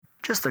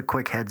Just a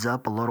quick heads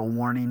up, a little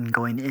warning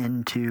going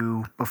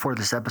into before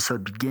this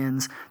episode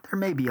begins. There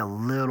may be a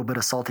little bit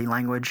of salty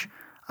language,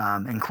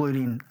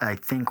 including, I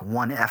think,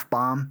 one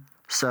F-bomb.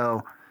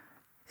 So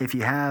if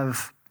you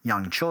have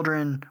young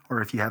children,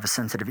 or if you have a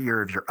sensitive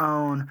ear of your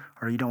own,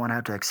 or you don't want to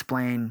have to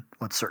explain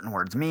what certain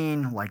words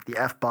mean, like the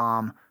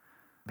F-bomb,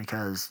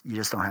 because you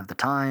just don't have the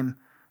time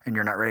and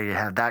you're not ready to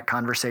have that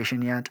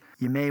conversation yet,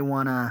 you may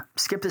want to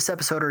skip this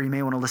episode, or you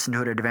may want to listen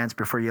to it in advance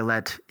before you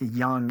let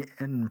young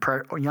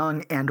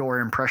and or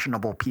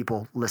impressionable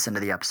people listen to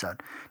the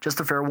episode.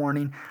 Just a fair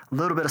warning, a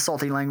little bit of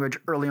salty language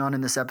early on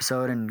in this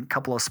episode and a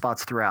couple of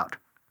spots throughout.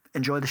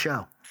 Enjoy the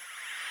show.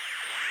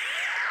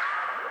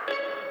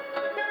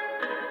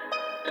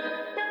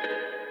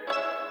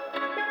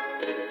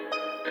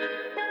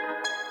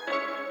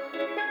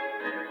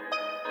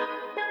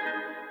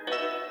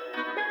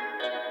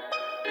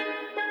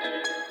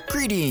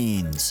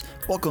 Greetings!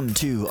 Welcome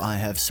to I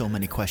Have So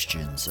Many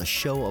Questions, a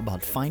show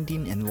about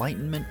finding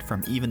enlightenment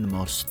from even the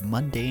most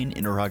mundane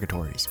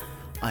interrogatories.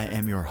 I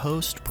am your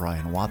host,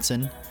 Brian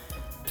Watson.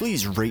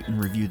 Please rate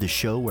and review the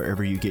show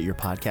wherever you get your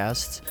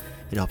podcasts.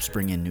 It helps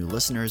bring in new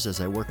listeners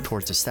as I work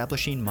towards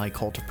establishing my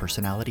cult of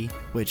personality,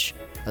 which,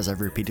 as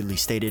I've repeatedly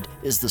stated,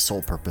 is the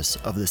sole purpose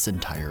of this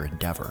entire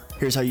endeavor.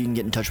 Here's how you can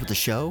get in touch with the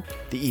show.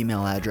 The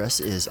email address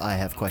is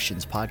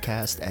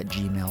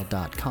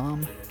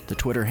ihavequestionspodcast@gmail.com. The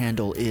Twitter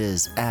handle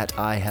is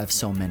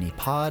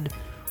 @IHaveSoManyPod,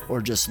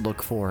 or just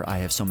look for I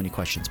Have So Many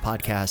Questions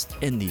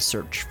Podcast in the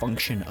search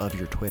function of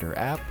your Twitter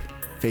app.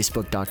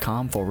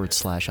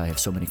 Facebook.com/I Have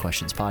So Many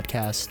Questions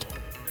Podcast.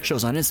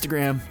 Shows on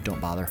Instagram,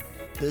 don't bother.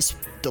 This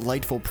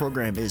delightful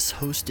program is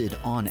hosted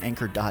on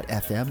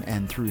Anchor.fm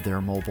and through their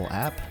mobile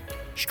app,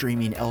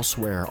 streaming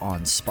elsewhere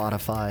on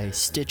Spotify,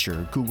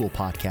 Stitcher, Google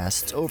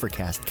Podcasts,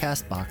 Overcast,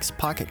 CastBox,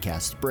 Pocket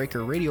Cast,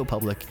 Breaker, Radio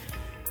Public,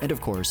 and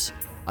of course,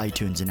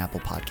 iTunes and Apple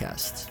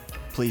Podcasts.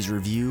 Please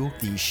review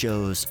the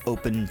show's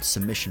open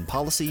submission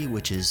policy,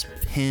 which is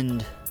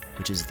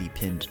the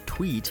pinned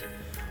tweet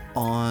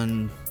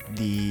on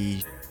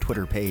the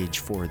Twitter page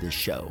for this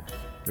show.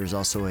 There's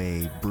also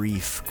a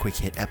brief quick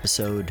hit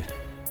episode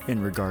in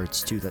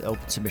regards to the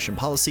open submission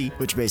policy,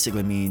 which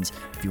basically means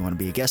if you want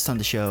to be a guest on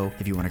the show,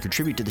 if you want to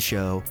contribute to the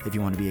show, if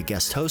you want to be a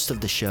guest host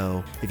of the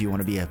show, if you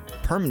want to be a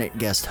permanent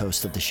guest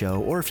host of the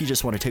show, or if you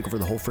just want to take over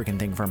the whole freaking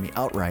thing from me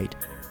outright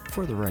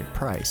for the right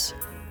price,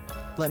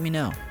 let me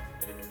know.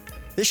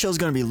 This show's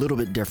going to be a little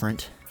bit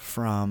different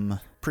from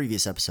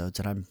previous episodes,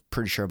 and I'm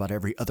pretty sure about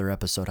every other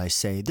episode I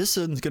say, this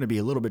one's going to be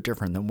a little bit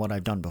different than what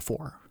I've done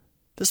before.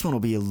 This one will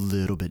be a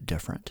little bit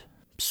different.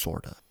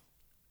 Sorta.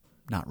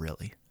 Not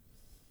really.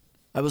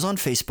 I was on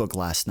Facebook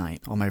last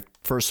night, on my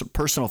first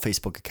personal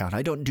Facebook account.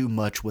 I don't do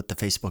much with the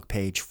Facebook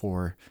page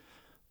for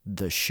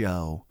the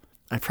show.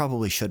 I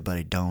probably should, but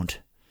I don't.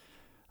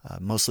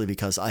 Mostly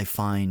because I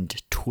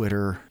find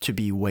Twitter to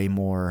be way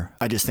more,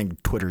 I just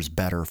think Twitter's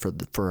better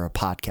for a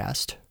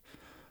podcast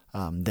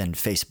than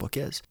Facebook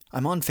is.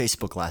 I'm on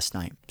Facebook last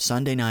night,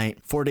 Sunday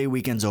night, 4-day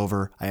weekend's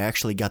over. I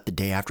actually got the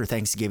day after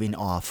Thanksgiving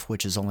off,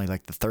 which is only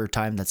like the third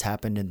time that's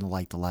happened in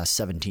like the last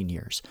 17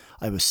 years.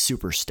 I was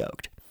super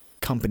stoked.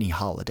 Company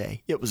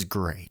holiday. It was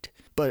great.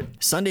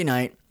 But Sunday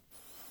night,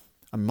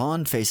 I'm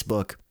on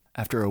Facebook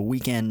after a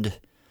weekend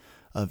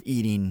of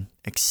eating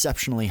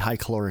exceptionally high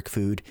caloric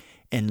food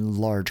in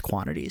large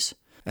quantities,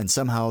 and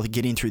somehow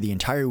getting through the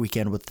entire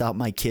weekend without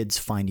my kids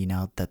finding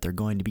out that they're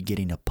going to be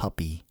getting a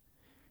puppy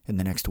in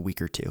the next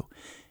week or two.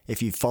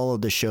 If you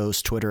followed the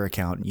show's Twitter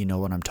account, you know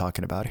what I'm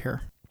talking about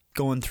here.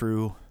 Going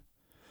through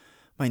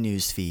my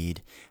news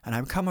feed, and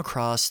I've come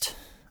across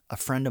a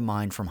friend of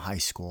mine from high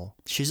school.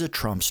 She's a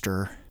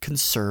Trumpster,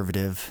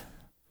 conservative,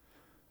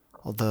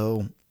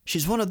 although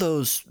she's one of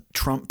those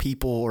Trump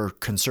people or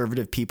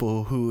conservative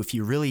people who, if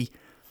you really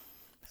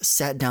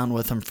sat down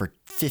with them for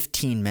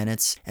 15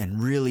 minutes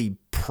and really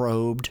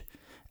probed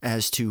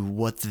as to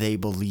what they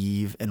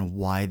believe and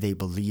why they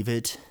believe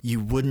it, you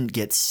wouldn't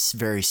get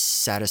very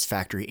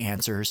satisfactory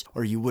answers,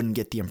 or you wouldn't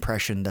get the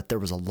impression that there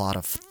was a lot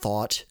of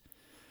thought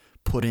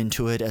put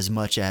into it as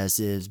much as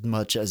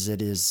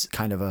it is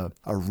kind of a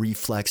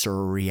reflex or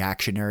a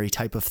reactionary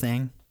type of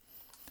thing,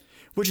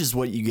 which is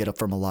what you get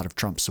from a lot of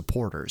Trump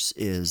supporters.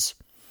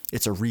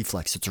 It's a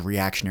reflex, it's a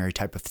reactionary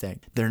type of thing.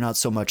 They're not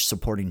so much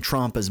supporting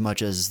Trump as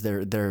much as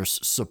they're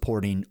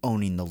supporting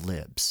owning the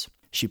libs.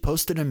 She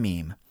posted a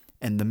meme,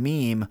 and the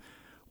meme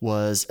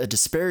was a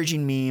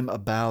disparaging meme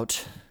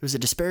about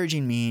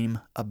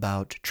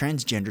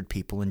transgendered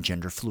people and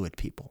gender fluid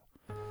people.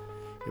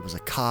 It was a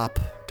cop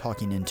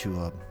talking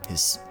into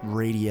his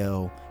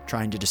radio,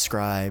 trying to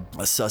describe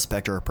a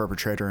suspect or a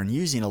perpetrator, and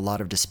using a lot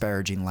of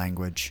disparaging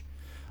language,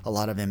 a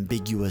lot of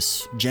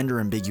gender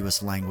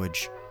ambiguous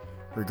language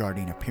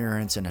regarding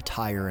appearance and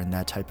attire and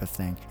that type of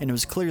thing. And it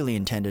was clearly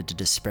intended to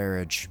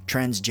disparage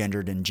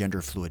transgendered and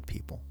gender fluid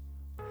people.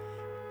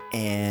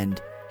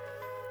 And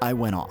I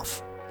went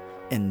off.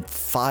 In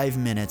 5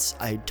 minutes,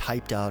 I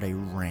typed out a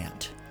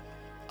rant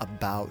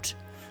about,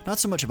 not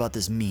so much about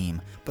this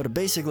meme, but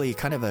basically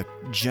kind of a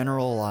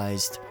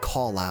generalized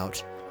call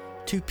out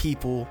to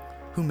people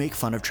who make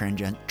fun of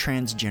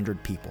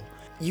transgendered people.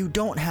 you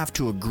don't have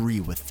to agree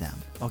with them,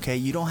 okay?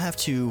 You don't have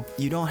to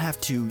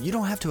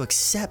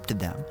accept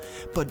them.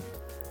 But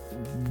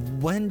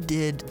when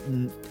did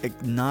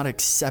not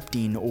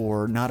accepting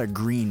or not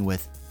agreeing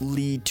with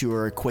lead to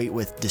or equate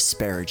with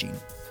disparaging,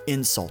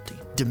 insulting,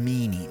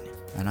 demeaning?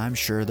 And I'm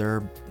sure there are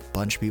a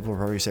bunch of people who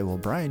probably say, well,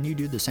 Brian, you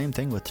do the same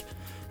thing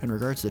in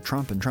regards to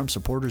Trump and Trump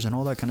supporters and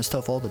all that kind of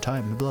stuff all the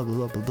time, blah, blah,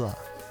 blah, blah, blah.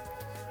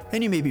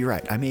 And you may be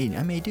right. I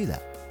may do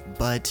that.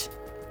 But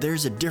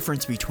there's a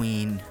difference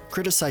between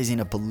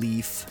criticizing a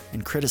belief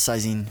and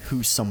criticizing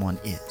who someone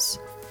is.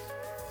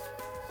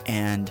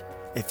 And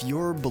if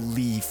your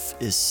belief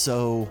is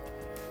so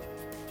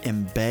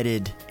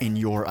embedded in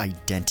your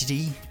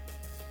identity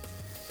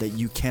that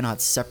you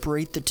cannot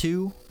separate the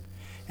two,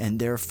 and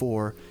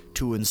therefore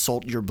to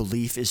insult your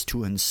belief is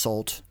to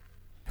insult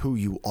who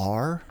you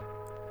are,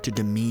 to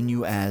demean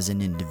you as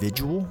an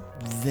individual,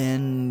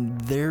 then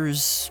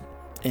there's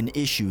an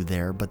issue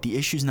there. But the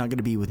issue is not going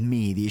to be with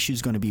me, the issue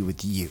is going to be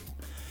with you.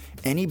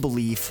 Any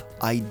belief,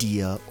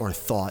 idea, or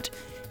thought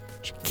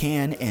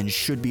can and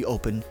should be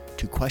open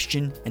to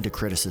question and to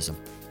criticism,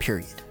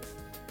 period.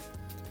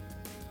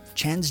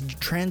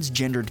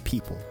 Transgendered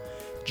people,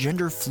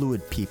 gender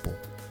fluid people,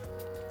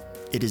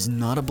 it is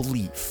not a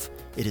belief,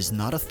 it is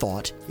not a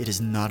thought, it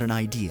is not an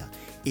idea.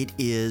 It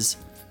is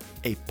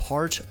a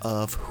part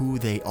of who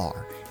they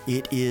are.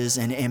 It is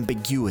an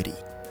ambiguity.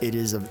 It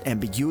is an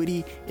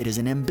ambiguity, it is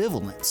an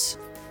ambivalence.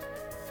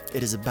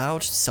 It is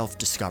about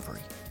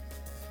self-discovery.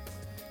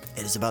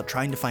 It is about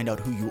trying to find out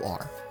who you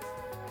are.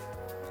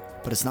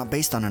 But it's not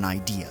based on an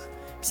idea.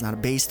 It's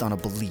not based on a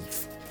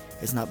belief.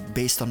 It's not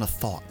based on a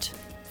thought.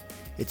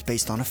 It's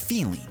based on a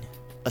feeling,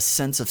 a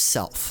sense of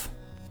self,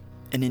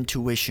 an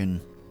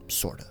intuition,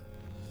 sorta.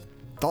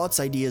 Thoughts,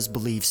 ideas,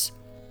 beliefs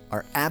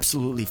are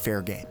absolutely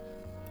fair game.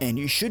 And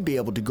you should be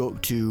able to go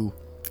to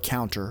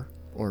counter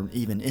or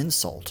even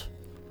insult.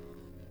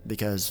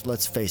 Because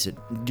let's face it,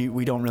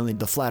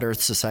 the Flat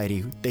Earth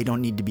Society, they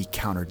don't need to be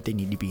countered, they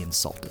need to be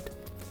insulted.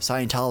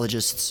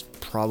 Scientologists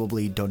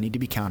probably don't need to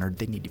be countered,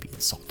 they need to be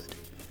insulted.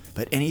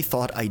 But any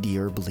thought,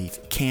 idea, or belief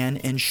can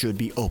and should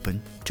be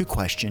open to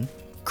question,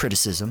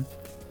 criticism,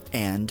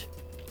 and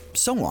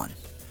so on.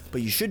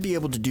 But you should be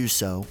able to do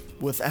so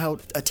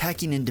without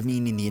attacking and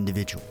demeaning the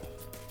individual.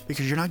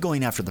 Because you're not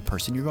going after the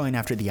person, you're going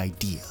after the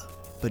idea.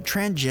 But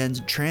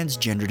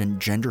transgendered and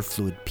gender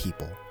fluid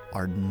people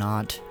are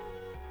not,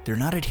 they're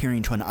not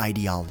adhering to an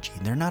ideology.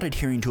 They're not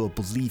adhering to a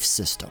belief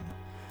system.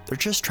 They're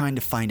just trying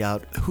to find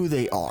out who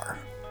they are,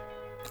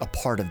 a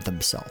part of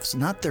themselves,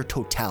 not their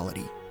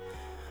totality.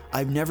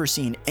 I've never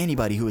seen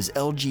anybody who is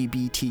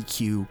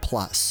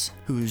LGBTQ+,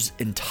 whose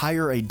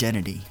entire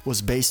identity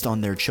was based on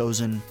their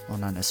chosen, well,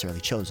 not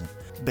necessarily chosen,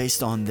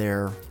 based on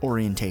their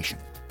orientation.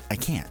 I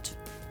can't.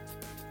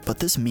 But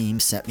this meme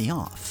set me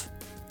off.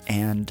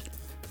 And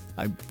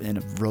I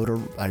wrote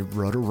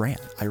a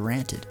rant. I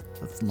ranted.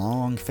 A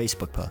long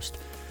Facebook post.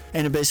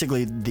 And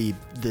basically the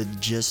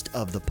gist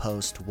of the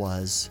post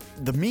was,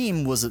 the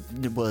meme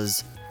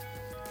was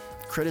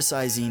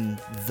criticizing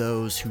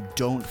those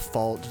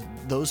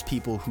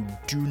people who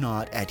do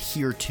not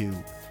adhere to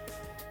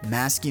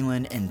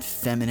masculine and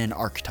feminine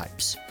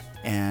archetypes.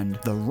 And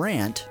the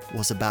rant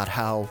was about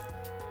how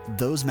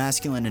those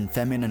masculine and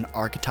feminine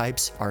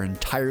archetypes are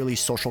entirely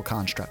social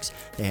constructs.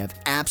 They have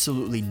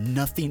absolutely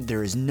nothing.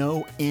 There is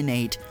no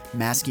innate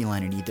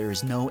masculinity. There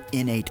is no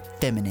innate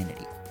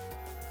femininity.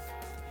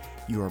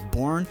 You are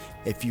born,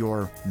 if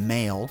you're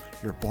male,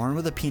 you're born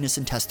with a penis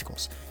and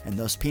testicles. And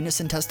those penis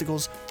and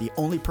testicles, the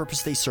only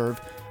purpose they serve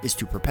is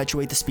to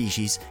perpetuate the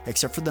species,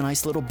 except for the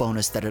nice little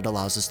bonus that it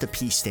allows us to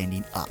pee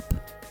standing up.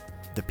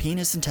 The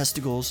penis and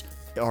testicles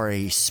are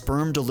a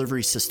sperm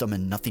delivery system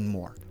and nothing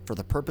more, for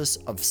the purpose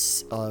of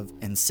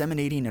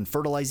inseminating and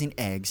fertilizing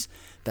eggs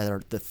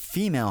that the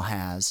female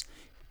has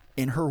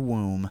in her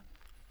womb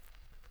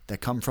that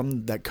come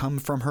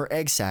from her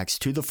egg sacs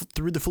through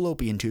the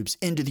fallopian tubes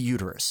into the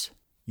uterus.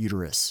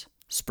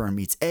 Sperm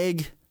meets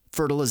egg,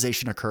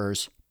 fertilization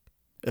occurs.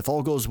 If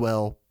all goes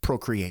well,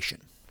 procreation.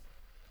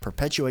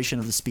 Perpetuation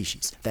of the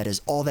species. That is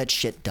all that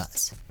shit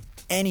does.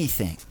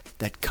 Anything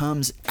that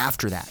comes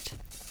after that,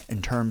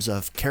 in terms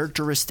of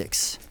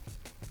characteristics,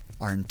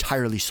 are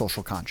entirely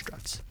social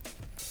constructs.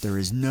 There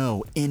is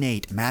no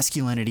innate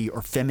masculinity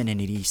or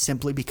femininity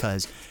simply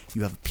because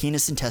you have a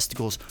penis and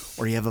testicles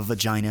or you have a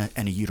vagina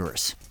and a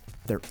uterus.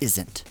 There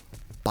isn't.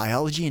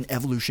 Biology and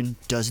evolution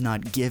does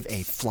not give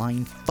a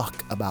flying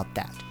fuck about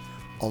that.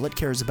 All it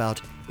cares about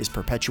is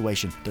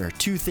perpetuation. There are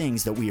two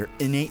things that we are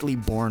innately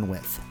born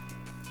with.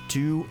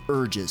 Two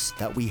urges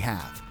that we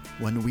have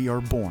when we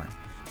are born.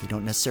 They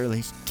don't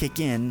necessarily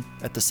kick in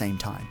at the same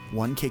time.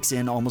 One kicks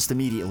in almost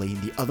immediately.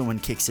 The other one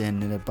kicks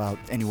in at about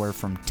anywhere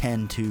from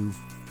 10 to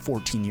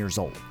 14 years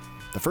old.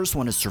 The first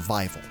one is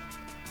survival.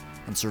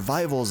 And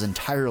survival is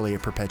entirely a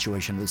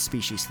perpetuation of the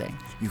species thing.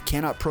 You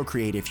cannot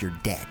procreate if you're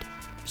dead.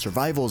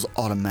 Survival is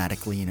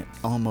automatically and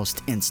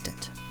almost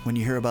instant. When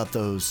you hear about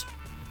those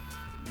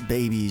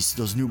babies,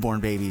 those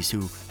newborn babies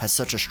who has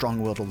such a strong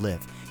will to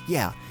live,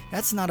 yeah,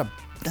 that's not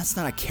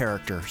a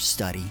character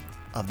study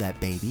of that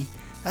baby.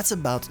 That's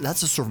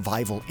a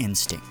survival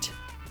instinct.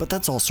 But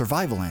that's all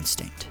survival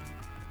instinct.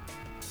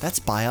 That's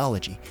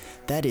biology.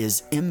 That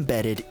is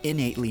embedded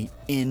innately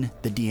in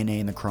the DNA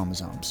and the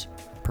chromosomes.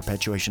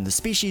 Perpetuation of the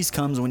species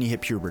comes when you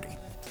hit puberty,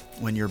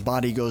 when your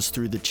body goes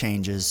through the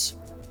changes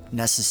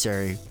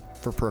necessary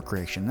for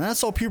procreation. And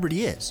that's all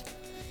puberty is.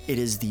 It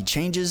is the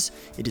changes,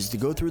 it is to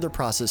go through the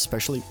process,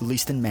 especially at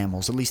least in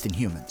mammals, at least in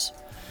humans.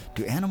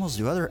 Do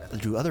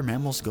other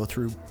mammals go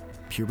through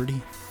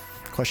puberty?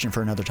 Question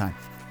for another time.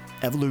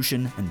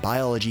 Evolution and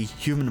biology,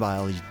 human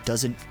biology,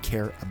 doesn't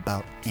care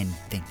about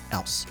anything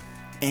else.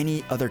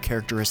 Any other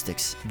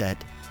characteristics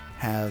that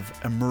have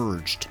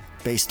emerged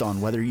based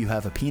on whether you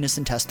have a penis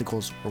and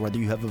testicles or whether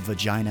you have a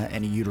vagina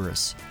and a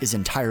uterus is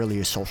entirely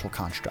a social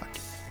construct.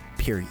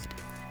 Period.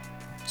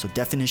 So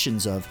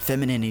definitions of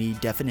femininity,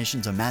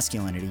 definitions of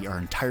masculinity are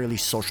entirely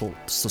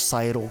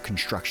societal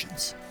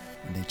constructions.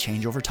 And they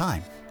change over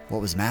time. What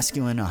was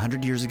masculine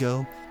 100 years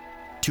ago,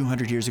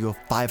 200 years ago,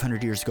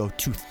 500 years ago,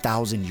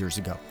 2,000 years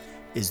ago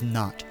is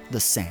not the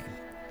same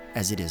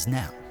as it is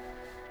now.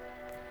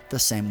 The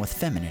same with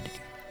femininity.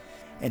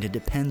 And it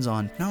depends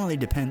on,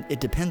 it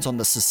depends on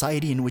the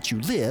society in which you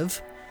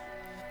live,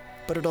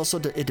 but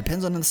it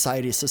depends on the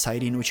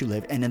society in which you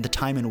live and in the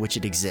time in which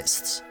it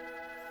exists.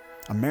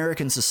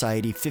 American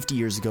society 50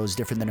 years ago is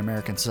different than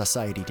American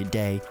society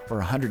today, or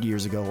 100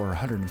 years ago, or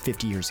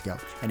 150 years ago.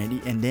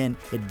 And then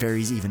it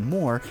varies even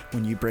more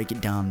when you break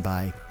it down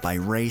by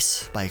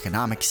race, by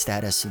economic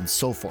status, and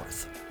so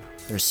forth.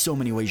 There's so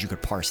many ways you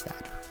could parse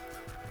that.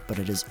 But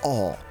it is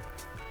all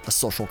a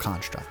social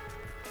construct.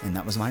 And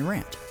that was my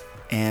rant.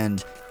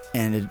 And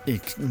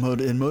it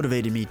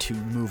motivated me to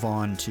move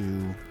on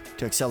to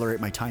accelerate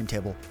my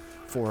timetable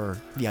for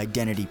the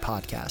Identity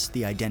podcast,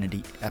 the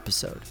Identity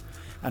episode.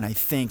 And I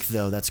think,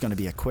 though, that's going to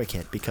be a quick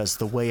hit because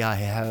the way I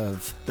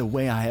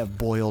have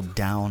boiled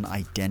down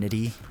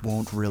identity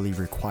won't really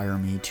require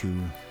me to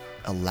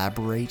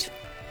elaborate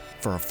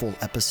for a full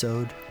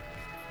episode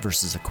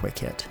versus a quick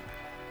hit.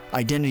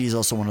 Identity is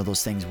also one of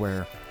those things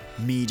where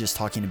me just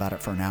talking about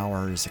it for an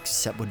hour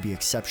would be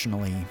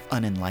exceptionally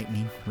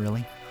unenlightening,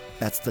 really.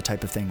 That's the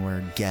type of thing where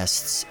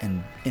guests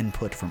and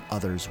input from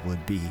others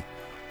would be.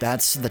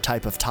 That's the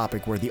type of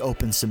topic where the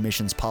open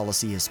submissions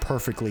policy is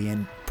perfectly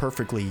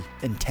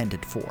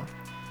intended for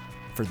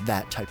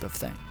that type of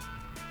thing.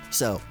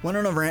 So, went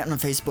on a rant on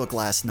Facebook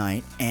last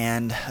night,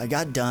 and I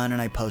got done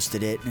and I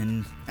posted it,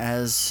 and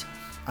as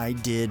I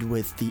did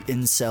with the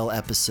incel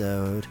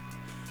episode,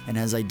 and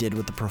as I did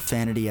with the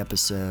profanity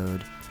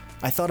episode,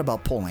 I thought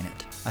about pulling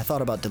it. I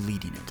thought about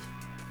deleting it.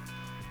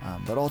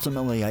 But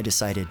ultimately I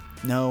decided,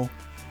 no,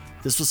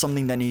 this was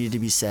something that needed to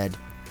be said.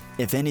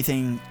 If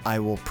anything, I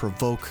will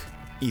provoke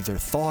either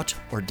thought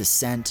or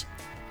dissent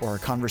or a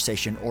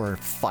conversation or a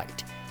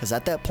fight. Because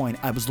at that point,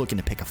 I was looking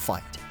to pick a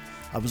fight.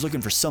 I was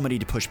looking for somebody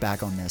to push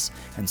back on this.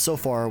 And so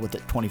far, with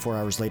it 24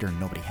 hours later,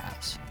 nobody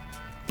has.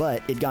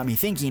 But it got me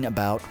thinking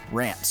about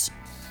rants.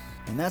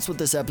 And that's what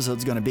this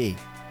episode's going to be.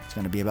 It's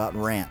going to be about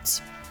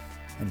rants.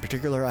 In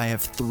particular, I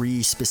have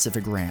 3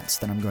 specific rants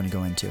that I'm going to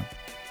go into.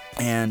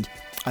 And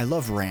I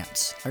love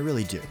rants. I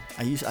really do.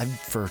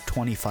 For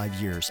 25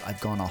 years,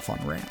 I've gone off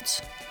on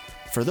rants.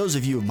 For those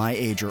of you of my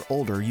age or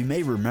older, you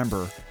may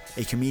remember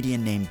a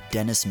comedian named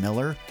Dennis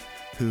Miller,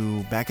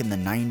 who back in the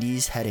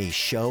 90s had a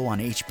show on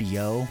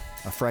HBO,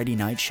 a Friday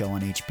night show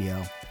on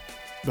HBO.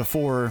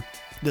 Before,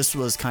 this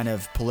was kind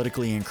of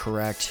politically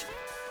incorrect,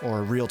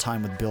 or Real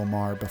Time with Bill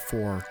Maher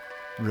before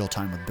Real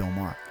Time with Bill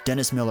Maher.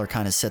 Dennis Miller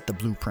kind of set the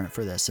blueprint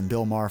for this, and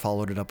Bill Maher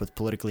followed it up with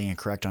Politically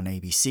Incorrect on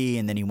ABC,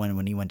 and then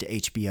when he went to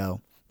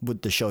HBO,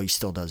 with the show he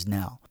still does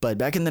now. But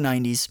back in the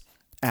 90s,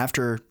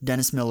 after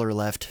Dennis Miller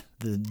left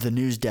the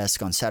news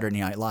desk on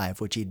Saturday Night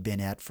Live, which he'd been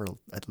at for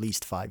at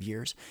least 5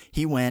 years,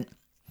 he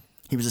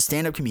was a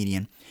stand-up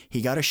comedian.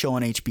 He got a show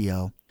on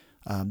HBO.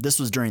 This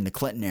was during the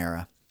Clinton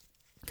era,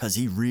 because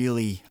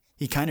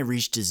he kind of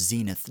reached his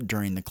zenith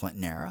during the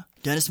Clinton era.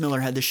 Dennis Miller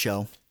had this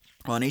show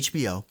on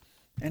HBO,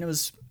 and it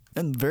was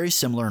very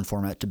similar in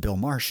format to Bill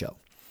Maher's show.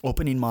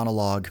 Opening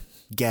monologue,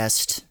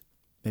 guest,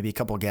 maybe a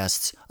couple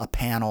guests, a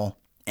panel,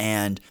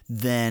 and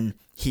then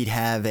he'd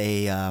have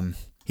a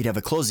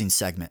closing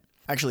segment.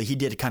 Actually, he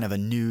did kind of a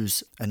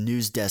news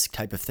desk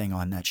type of thing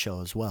on that show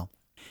as well.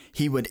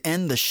 He would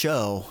end the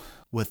show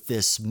with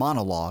this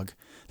monologue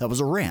that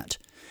was a rant,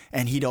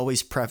 and he'd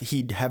always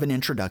he'd have an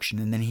introduction,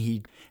 and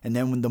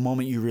then when the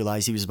moment you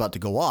realize he was about to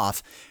go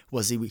off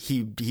was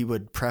he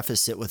would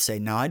preface it with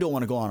saying, "Now I don't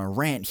want to go on a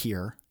rant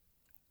here.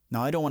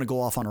 Now I don't want to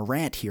go off on a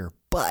rant here,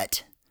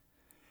 but."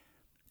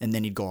 And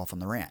then he'd go off on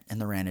the rant,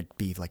 and the rant would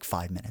be like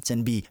 5 minutes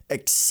and be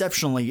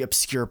exceptionally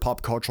obscure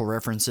pop cultural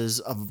references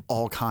of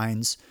all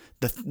kinds,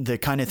 the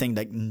kind of thing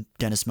that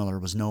Dennis Miller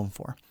was known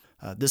for.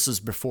 This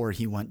was before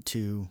he went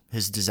to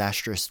his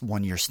disastrous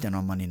 1-year stint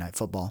on Monday Night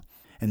Football.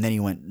 And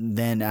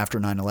then after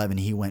 9/11,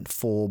 he went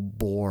full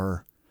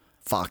bore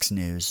Fox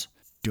News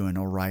doing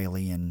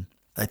O'Reilly. And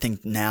I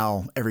think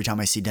now every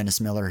time I see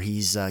Dennis Miller,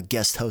 he's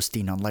guest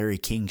hosting on Larry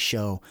King's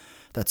show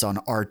that's on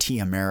RT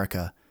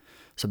America.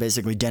 So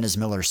basically, Dennis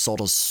Miller sold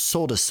his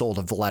soul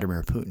to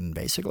Vladimir Putin,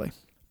 basically.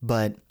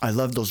 But I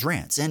loved those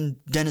rants.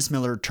 And Dennis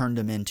Miller turned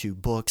them into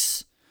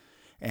books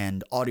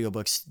and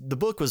audiobooks. The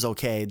book was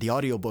okay. The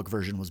audiobook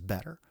version was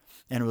better.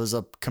 And it was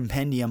a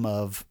compendium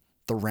of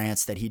the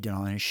rants that he did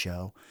on his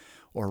show,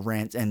 or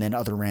rants, and then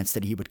other rants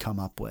that he would come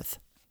up with.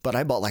 But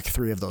I bought like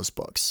 3 of those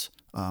books,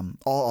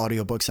 all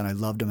audiobooks, and I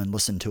loved them and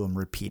listened to them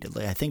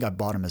repeatedly. I think I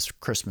bought them as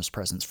Christmas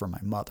presents for my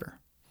mother.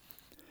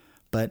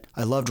 But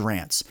I loved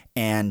rants.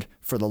 And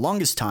for the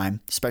longest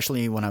time,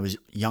 especially when I was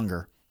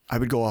younger, I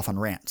would go off on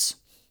rants.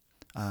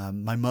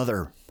 My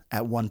mother,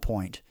 at one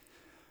point,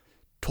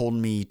 told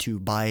me to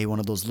buy one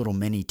of those little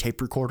mini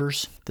tape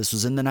recorders. This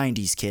was in the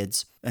 90s,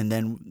 kids. And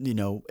then,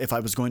 if I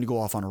was going to go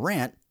off on a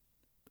rant,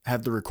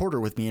 have the recorder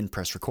with me and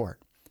press record.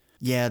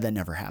 Yeah, that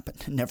never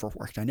happened. It never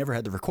worked. I never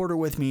had the recorder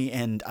with me,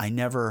 and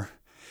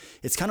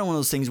it's kind of one of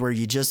those things where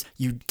you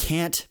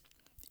can't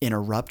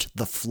interrupt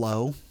the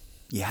flow.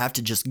 You have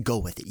to just go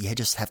with it. You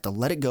just have to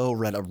let it go,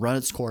 run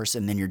its course,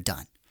 and then you're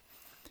done.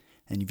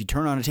 And if you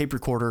turn on a tape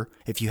recorder,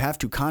 if you have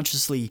to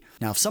consciously,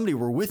 now if somebody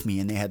were with me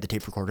and they had the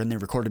tape recorder and they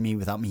recorded me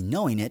without me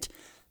knowing it,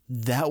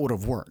 that would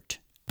have worked.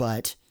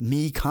 But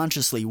me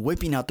consciously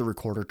whipping out the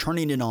recorder,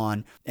 turning it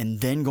on,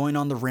 and then going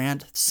on the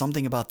rant,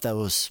 something about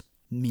those,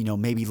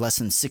 maybe less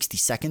than 60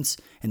 seconds,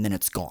 and then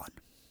it's gone.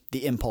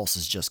 The impulse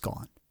is just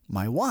gone.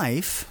 My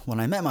wife, when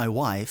I met my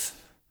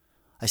wife,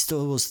 I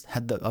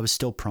was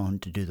still prone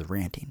to do the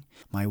ranting.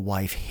 My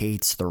wife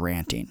hates the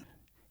ranting.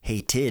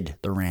 Hated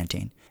the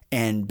ranting.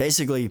 And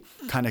basically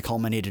kind of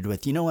culminated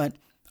with, you know what?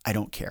 I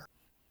don't care.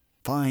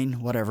 Fine,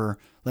 whatever.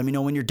 Let me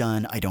know when you're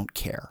done. I don't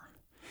care.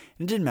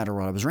 And it didn't matter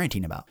what I was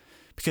ranting about,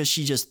 because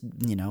she just,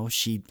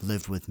 she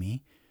lived with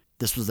me.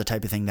 This was the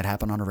type of thing that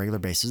happened on a regular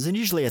basis. And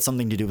usually it had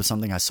something to do with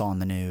something I saw in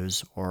the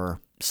news or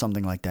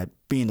something like that.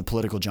 Being the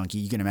political junkie,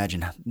 you can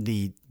imagine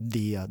the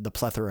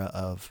plethora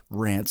of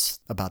rants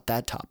about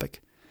that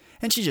topic.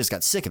 And she just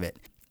got sick of it.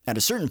 At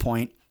a certain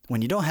point,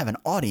 when you don't have an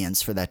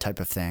audience for that type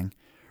of thing,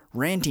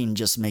 ranting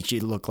just makes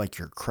you look like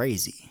you're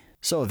crazy.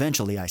 So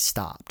eventually I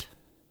stopped.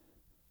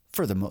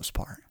 For the most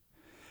part.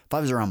 If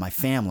I was around my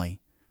family,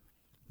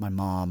 my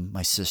mom,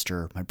 my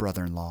sister, my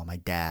brother-in-law, my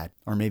dad,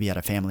 or maybe at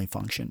a family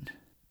function,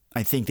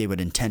 I think they would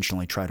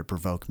intentionally try to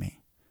provoke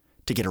me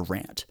to get a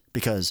rant,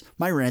 because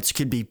my rants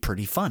could be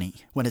pretty funny.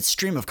 When it's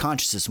stream of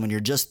consciousness, when you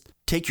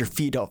take your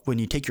foot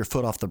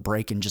off the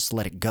brake and just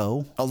let it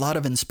go, a lot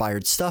of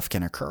inspired stuff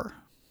can occur.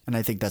 And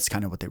I think that's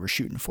kind of what they were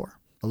shooting for.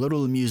 A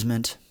little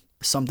amusement,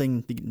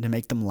 something to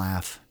make them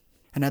laugh,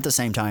 and at the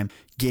same time,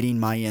 getting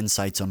my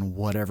insights on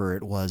whatever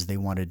it was they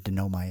wanted to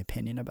know my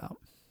opinion about.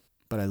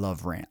 But I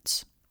love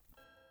rants.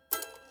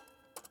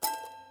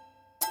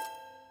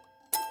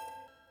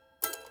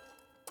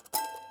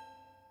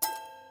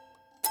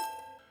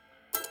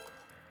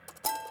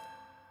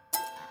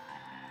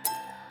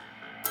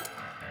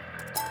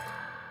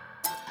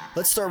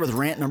 Let's start with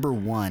rant number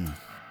 1.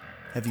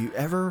 Have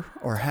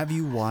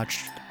you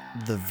watched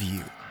The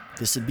View?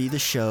 This would be the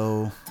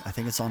show, I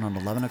think it's on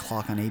 11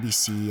 o'clock on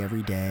ABC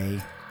every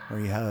day, where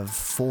you have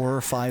 4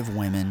 or 5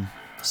 women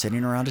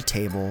sitting around a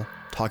table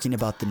talking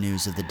about the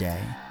news of the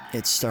day.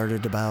 It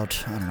started about,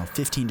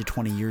 15 to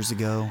 20 years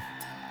ago.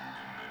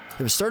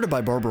 It was started by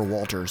Barbara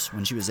Walters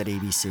when she was at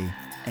ABC,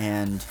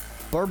 and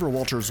Barbara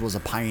Walters was a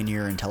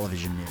pioneer in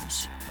television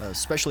news,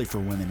 especially for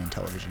women in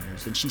television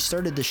news. And she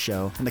started the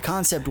show, and the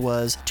concept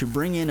was to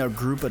bring in a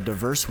group of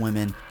diverse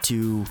women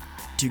to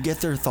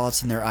get their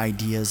thoughts and their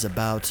ideas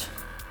about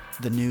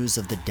the news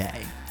of the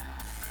day,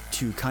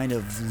 to kind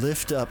of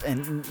lift up,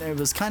 and it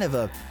was kind of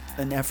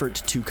an effort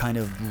to kind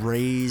of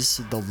raise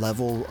the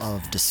level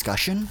of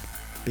discussion,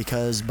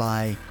 because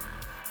by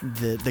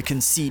the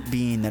conceit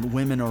being that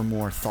women are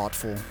more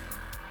thoughtful,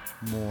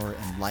 more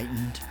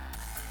enlightened,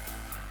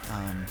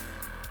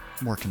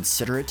 more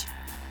considerate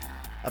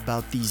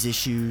about these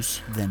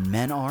issues than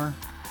men are.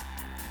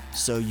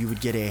 So you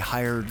would get a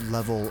higher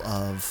level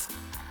of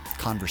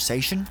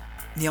conversation.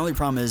 The only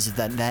problem is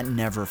that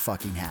never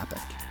fucking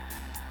happened.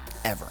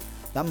 Ever.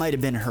 That might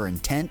have been her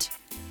intent,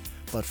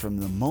 but from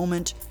the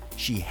moment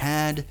she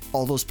had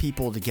all those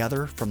people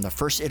together, from the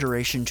first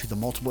iteration to the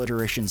multiple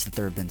iterations that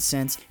there have been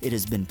since, it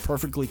has been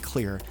perfectly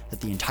clear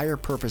that the entire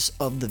purpose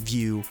of The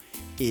View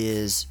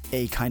is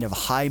a kind of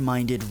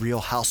high-minded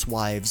Real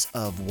Housewives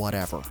of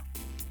whatever.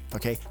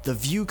 Okay? The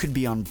View could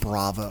be on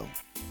Bravo.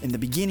 In the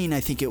beginning, I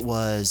think it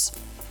was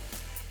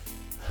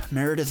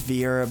Meredith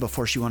Vieira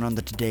before she went on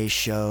the Today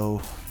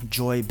Show,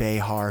 Joy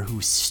Behar,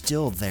 who's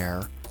still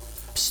there,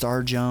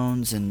 Star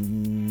Jones,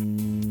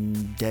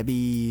 and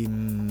Debbie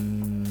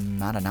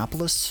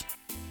Matenopoulos,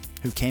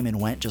 who came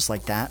and went just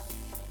like that,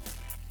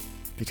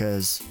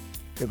 because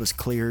it was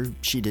clear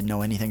she didn't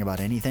know anything about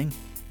anything,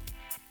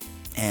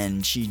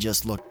 and she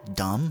just looked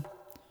dumb.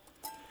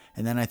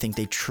 And then I think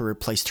they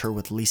replaced her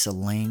with Lisa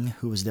Ling,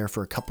 who was there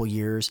for a couple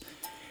years,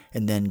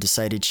 and then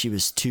decided she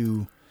was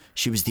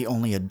the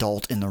only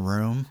adult in the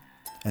room.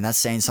 And that's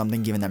saying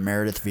something, given that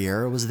Meredith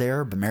Vieira was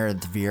there, but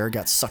Meredith Vieira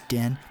got sucked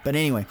in. But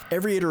anyway,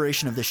 every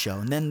iteration of the show.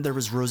 And then there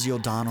was Rosie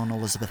O'Donnell and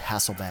Elizabeth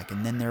Hasselbeck.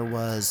 And then there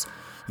was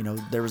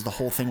There was the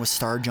whole thing with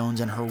Star Jones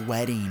and her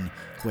wedding,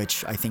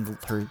 which I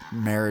think her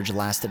marriage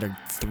lasted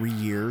 3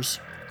 years,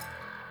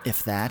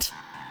 if that.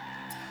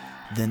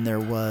 Then there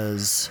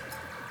was...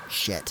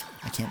 shit,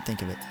 I can't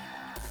think of it.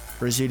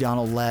 Rosie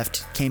O'Donnell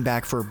left, came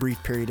back for a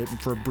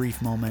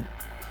brief moment.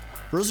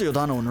 Rosie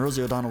O'Donnell, when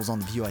Rosie O'Donnell was on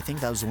The View, I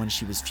think that was when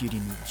she was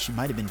feuding. She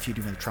might have been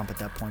feuding with Trump at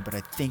that point, but I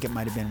think it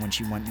might have been when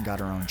she went and got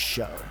her own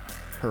show,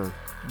 her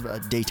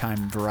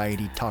daytime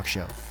variety talk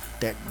show.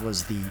 That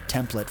was the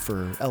template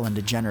for Ellen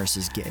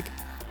DeGeneres' gig.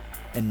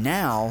 And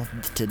now,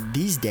 to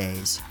these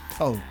days,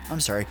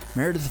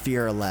 Meredith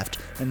Vieira left,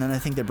 and then I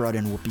think they brought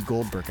in Whoopi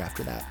Goldberg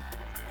after that.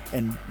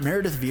 And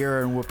Meredith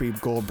Vieira and Whoopi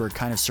Goldberg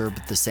kind of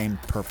served the same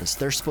purpose.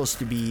 They're supposed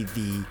to be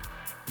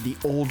the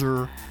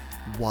older,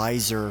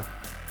 wiser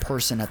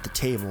person at the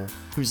table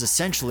who's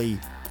essentially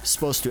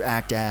supposed to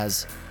act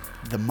as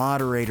the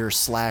moderator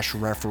 /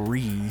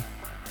 referee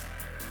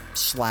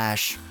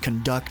 /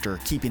 conductor,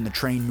 keeping the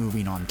train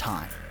moving on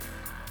time,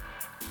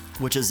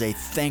 which is a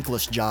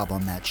thankless job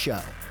on that show.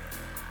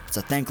 It's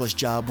a thankless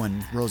job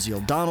when Rosie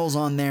O'Donnell's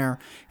on there.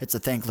 It's a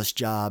thankless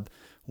job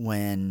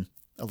when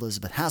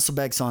Elizabeth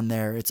Hasselbeck's on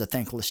there. It's a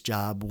thankless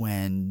job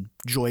when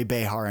Joy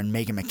Behar and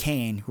Meghan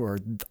McCain, who are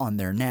on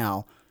there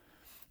now,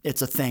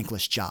 it's a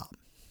thankless job.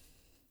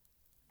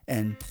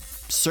 And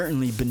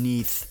certainly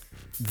beneath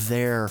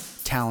their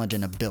talent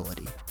and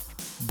ability.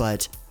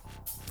 But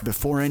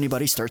before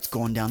anybody starts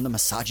going down the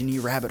misogyny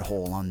rabbit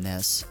hole on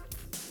this,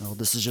 well,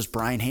 this is just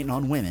Brian hating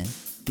on women.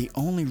 The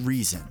only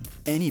reason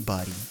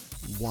anybody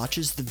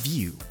watches The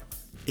View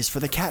is for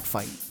the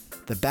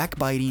catfighting, the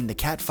backbiting, the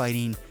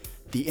catfighting,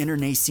 the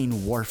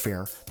internecine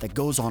warfare that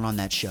goes on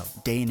that show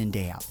day in and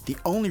day out. The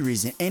only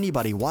reason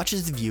anybody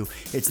watches The View,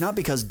 it's not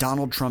because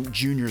Donald Trump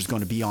Jr. is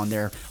going to be on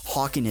there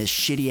hawking his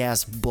shitty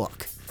ass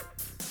book.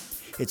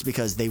 It's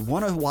because they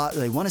want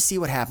to see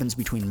what happens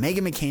between Meghan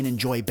McCain and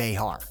Joy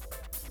Behar.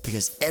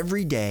 Because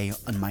every day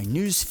on my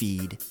news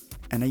feed,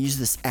 and I use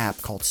this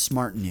app called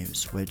Smart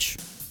News, which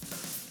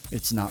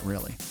it's not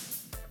really.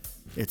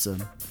 It's a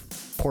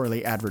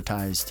poorly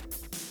advertised,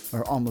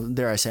 or almost,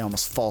 dare I say,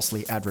 almost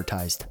falsely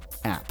advertised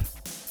app.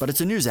 But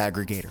it's a news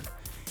aggregator.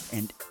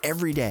 And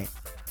every day,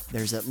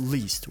 there's at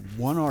least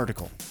one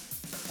article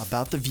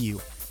about The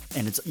View,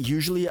 and it's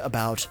usually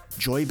about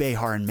Joy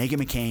Behar and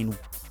Meghan McCain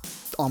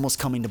almost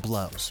coming to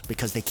blows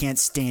because they can't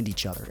stand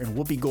each other. And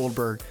Whoopi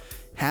Goldberg,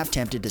 half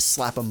tempted to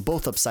slap them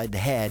both upside the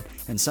head,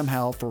 and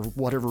somehow, for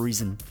whatever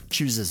reason,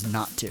 chooses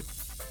not to.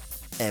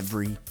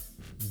 Every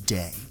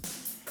day.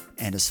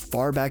 And as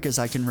far back as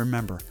I can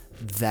remember,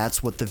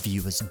 that's what The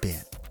View has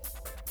been.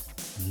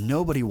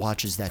 Nobody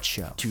watches that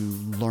show to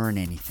learn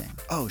anything.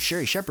 Oh,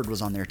 Sherry Shepherd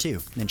was on there too.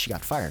 Then she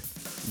got fired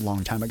a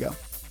long time ago.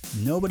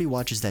 Nobody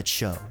watches that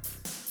show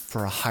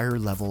for a higher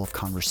level of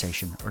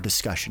conversation or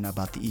discussion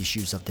about the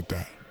issues of the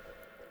day.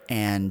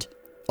 And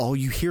all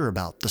you hear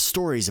about, the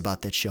stories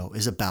about that show,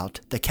 is about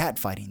the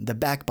catfighting, the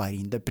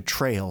backbiting, the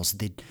betrayals,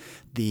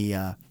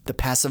 the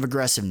passive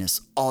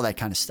aggressiveness, all that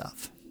kind of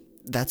stuff.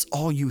 That's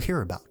all you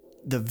hear about.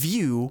 The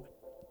View,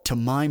 to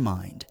my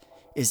mind,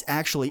 is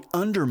actually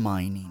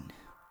undermining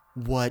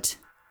what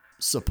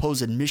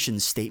supposed mission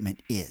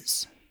statement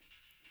is.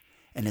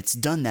 And it's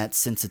done that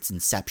since its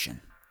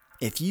inception.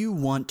 If you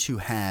want to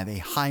have a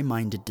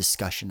high-minded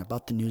discussion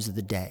about the news of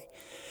the day,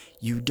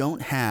 you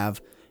don't have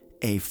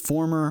a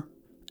former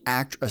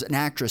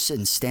actress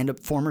and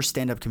former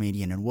stand-up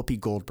comedian and Whoopi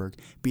Goldberg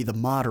be the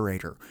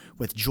moderator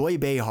with Joy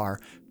Behar.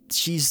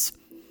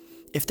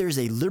 If there's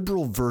a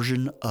liberal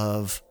version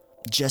of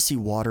Jesse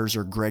Waters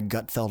or Greg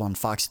Gutfeld on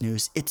Fox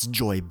News, it's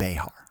Joy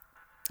Behar.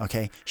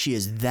 Okay, she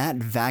is that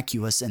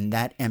vacuous and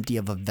that empty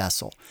of a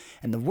vessel.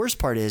 And the worst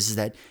part is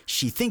that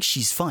she thinks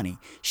she's funny.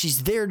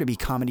 She's there to be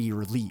comedy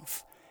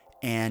relief,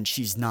 and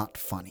she's not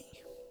funny.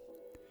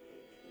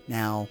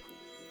 Now,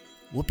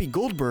 Whoopi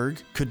Goldberg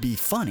could be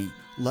funny.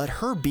 Let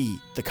her be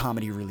the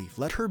comedy relief.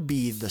 Let her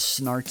be the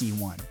snarky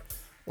one.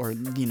 Or,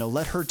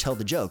 let her tell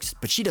the jokes.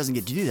 But she doesn't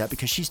get to do that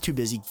because she's too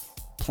busy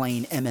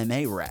playing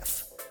MMA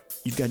ref.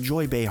 You've got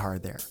Joy Behar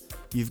there.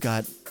 You've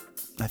got,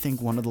 I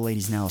think one of the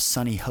ladies now,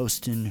 Sunny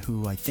Hostin,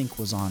 who I think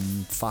was on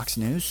Fox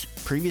News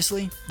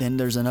previously. Then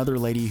there's another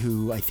lady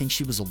who I think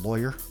she was a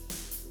lawyer,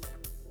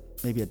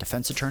 maybe a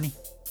defense attorney.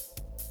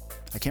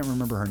 I can't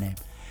remember her name.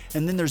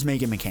 And then there's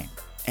Meghan McCain.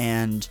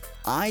 And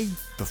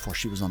before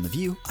she was on The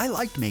View, I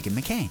liked Meghan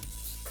McCain.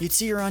 You'd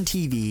see her on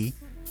TV,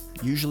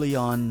 usually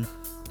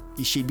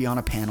she'd be on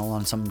a panel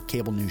on some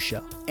cable news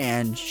show.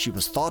 And she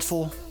was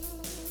thoughtful.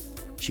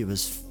 She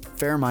was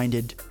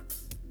fair-minded.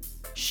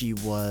 She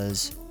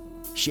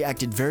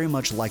acted very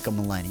much like a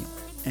millennial.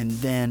 And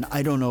then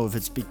I don't know if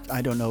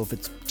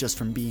it's just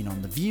from being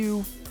on The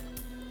View,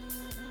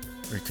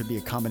 or it could be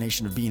a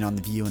combination of being on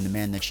The View and the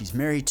man that she's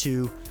married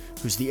to,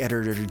 who's the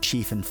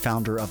editor-in-chief and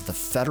founder of The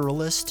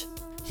Federalist.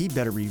 He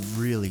better be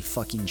really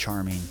fucking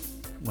charming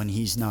when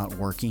he's not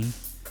working,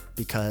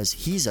 because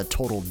he's a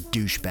total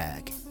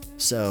douchebag.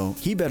 So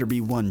he better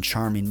be one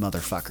charming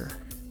motherfucker.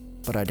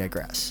 But I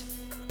digress.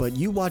 But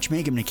you watch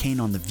Meghan McCain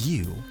on The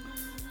View,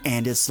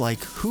 and it's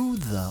like, who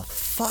the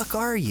fuck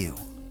are you?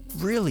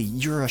 really,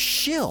 you're a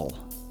shill.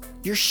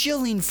 You're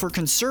shilling for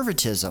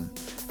conservatism.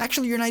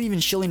 Actually, you're not even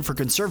shilling for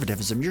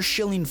conservatism. You're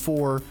shilling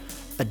for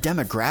a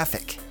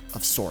demographic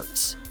of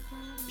sorts.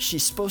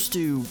 She's supposed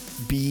to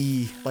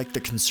be like the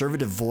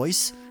conservative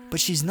voice, but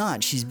she's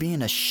not. She's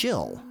being a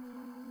shill.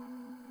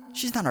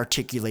 She's not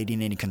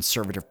articulating any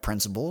conservative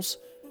principles.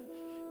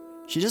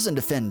 She doesn't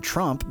defend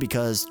Trump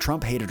because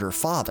Trump hated her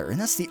father, and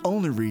that's the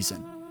only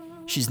reason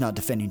she's not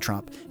defending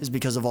Trump, is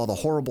because of all the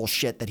horrible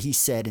shit that he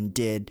said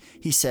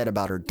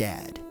about her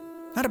dad.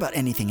 Not about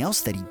anything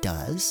else that he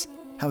does,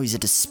 how he's a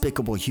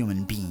despicable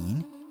human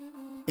being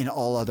in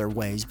all other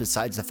ways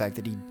besides the fact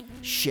that he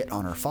shit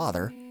on her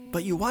father.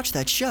 But you watch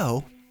that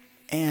show,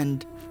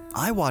 and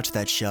I watch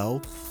that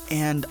show,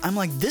 and I'm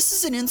like, this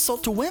is an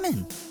insult to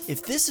women.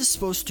 If this is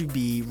supposed to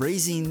be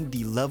raising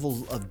the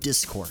level of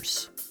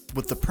discourse,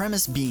 with the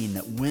premise being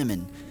that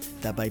women,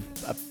 that by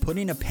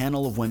putting a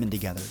panel of women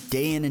together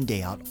day in and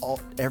day out,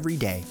 every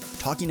day,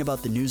 talking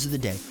about the news of the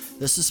day,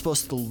 this is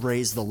supposed to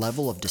raise the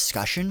level of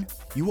discussion,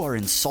 you are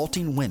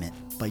insulting women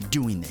by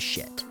doing this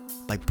shit,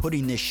 by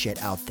putting this shit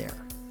out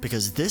there.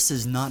 Because this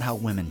is not how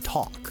women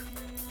talk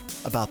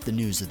about the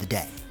news of the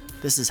day.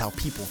 This is how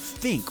people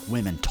think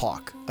women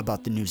talk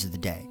about the news of the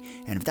day.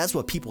 And if that's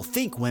what people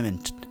think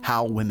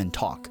how women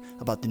talk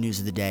about the news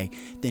of the day,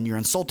 then you're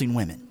insulting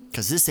women,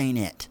 because this ain't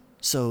it.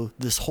 So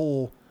this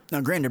whole...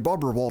 Now granted,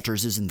 Barbara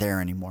Walters isn't there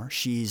anymore.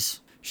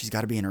 She's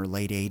got to be in her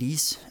late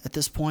 80s at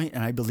this point,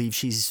 and I believe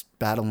she's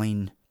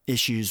battling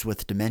issues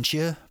with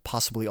dementia,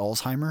 possibly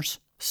Alzheimer's.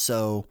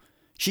 So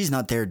she's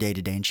not there day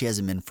to day, and she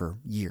hasn't been for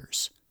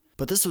years.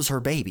 But this was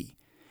her baby.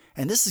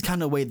 And this is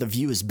kind of the way The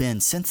View has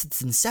been since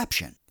its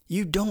inception.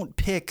 You don't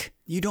pick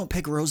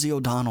Rosie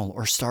O'Donnell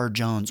or Star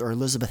Jones or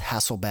Elizabeth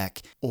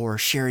Hasselbeck or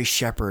Sherry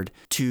Shepherd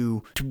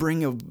to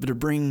bring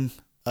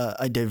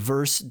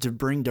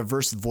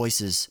diverse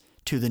voices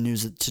to the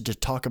news, to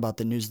talk about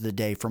the news of the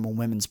day from a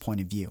women's point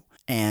of view.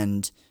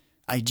 And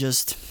I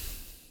just,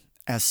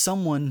 as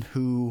someone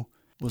who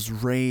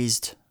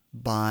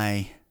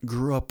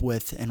grew up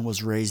with and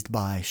was raised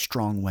by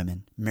strong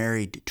women,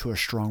 married to a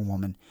strong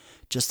woman,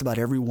 just about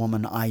every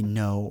woman I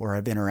know or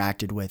have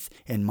interacted with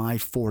in my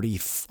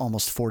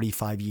almost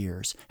 45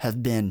 years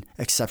have been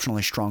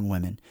exceptionally strong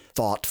women,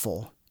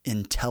 thoughtful,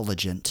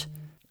 intelligent,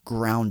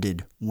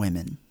 grounded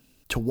women.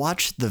 To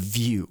watch The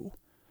View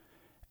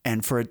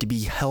and for it to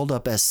be held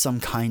up as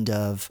some kind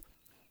of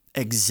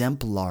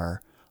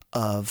exemplar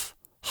of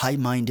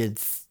high-minded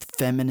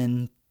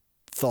feminine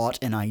thought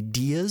and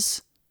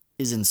ideas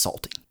is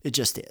insulting. It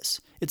just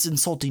is. It's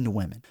insulting to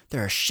women.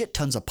 There are shit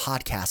tons of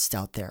podcasts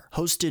out there,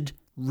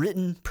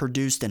 written,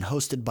 produced, and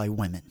hosted by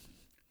women.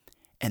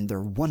 And they're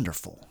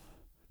wonderful.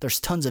 There's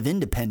tons of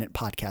independent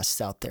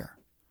podcasts out there.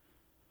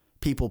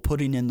 People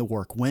putting in the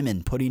work,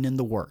 women putting in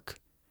the work.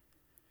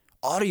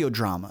 Audio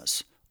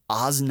dramas.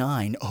 Oz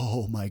 9.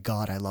 Oh my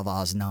God, I love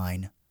Oz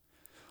 9.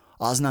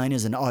 Oz 9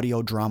 is an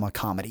audio drama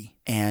comedy,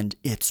 and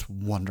it's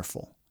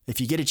wonderful.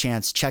 If you get a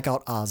chance, check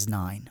out Oz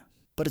 9.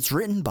 But it's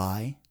written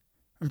by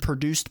and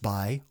produced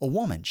by a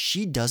woman.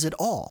 She does it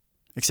all,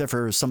 except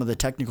for some of the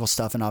technical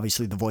stuff and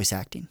obviously the voice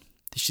acting.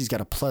 She's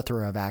got a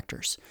plethora of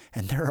actors,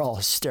 and they're all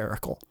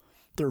hysterical.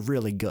 They're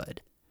really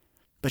good.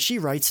 But she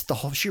writes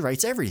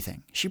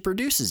everything. She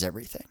produces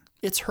everything.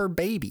 It's her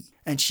baby,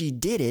 and she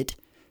did it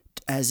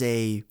as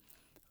a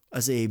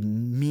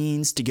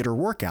means to get her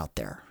work out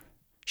there.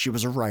 She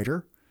was a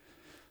writer.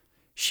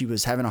 She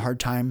was having a hard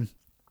time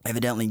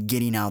evidently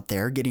getting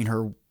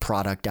her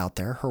product out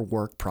there, her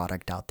work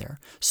product out there.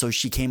 So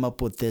she came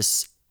up with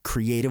this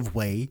creative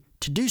way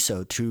to do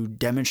so, to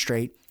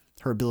demonstrate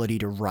her ability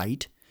to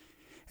write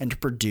and to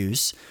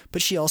produce.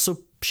 But she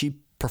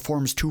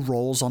performs 2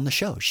 roles on the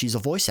show. She's a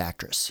voice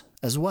actress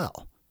as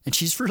well. And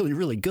she's really,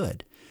 really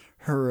good.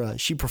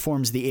 She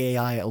performs the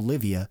AI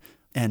Olivia,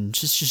 and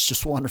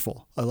just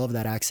wonderful. I love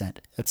that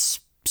accent. It's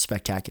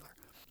spectacular.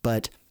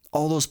 But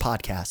all those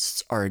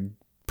podcasts are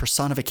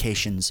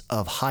personifications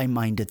of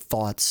high-minded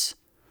thought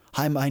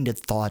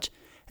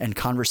and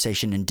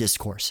conversation and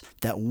discourse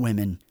that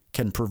women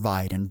can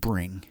provide and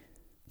bring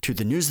to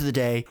the news of the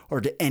day or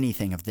to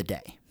anything of the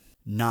day.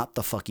 Not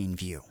The fucking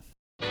View.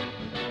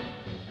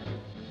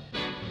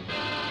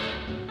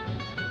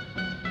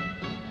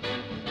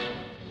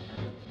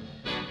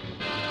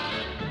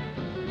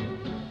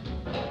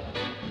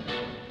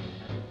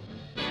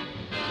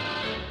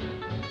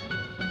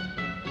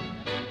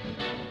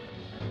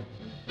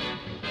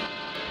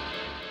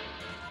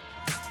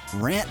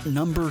 Rant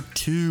number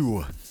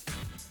 2.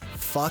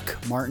 Fuck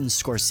Martin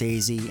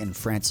Scorsese and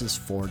Francis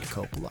Ford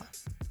Coppola.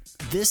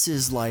 This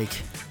is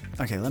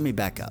okay, let me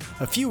back up.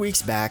 A few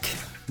weeks back,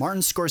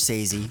 Martin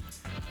Scorsese,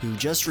 who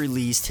just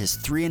released his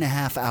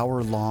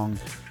 3.5-hour long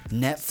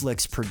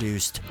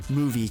Netflix-produced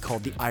movie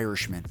called The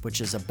Irishman,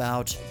 which is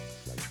about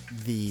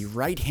the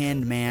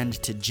right-hand man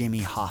to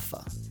Jimmy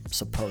Hoffa,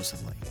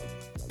 supposedly.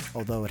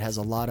 Although it has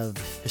a lot of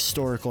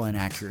historical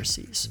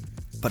inaccuracies.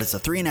 But it's a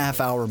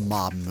 3.5-hour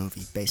mob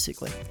movie,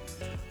 basically.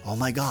 Oh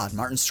my God,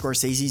 Martin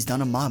Scorsese's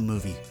done a mob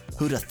movie.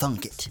 Who'da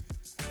thunk it?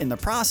 in the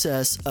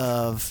process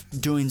of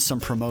doing some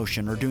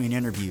promotion or doing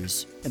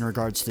interviews in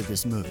regards to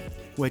this movie,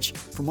 which,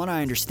 from what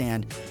I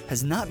understand,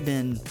 has not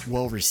been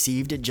well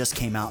received. It just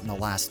came out in the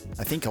last,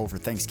 I think, over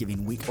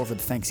Thanksgiving week, over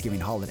the Thanksgiving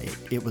holiday.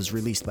 It was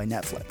released by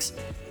Netflix.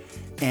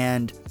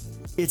 And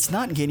it's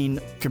not getting,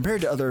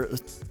 compared to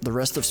the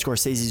rest of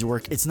Scorsese's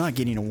work, it's not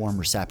getting a warm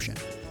reception.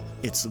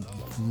 It's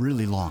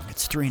really long.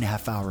 It's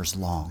 3.5 hours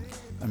long.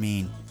 I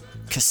mean,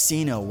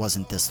 Casino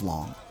wasn't this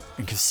long.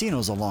 And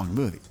Casino's a long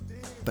movie.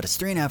 But it's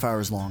 3.5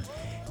 hours long,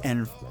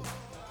 and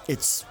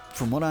it's,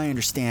 from what I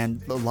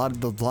understand, a lot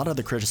of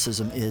the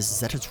criticism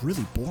is that it's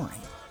really boring.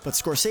 But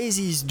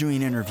Scorsese's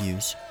doing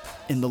interviews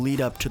in the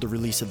lead up to the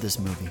release of this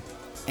movie,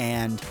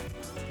 and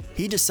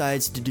he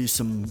decides to do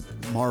some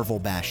Marvel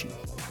bashing.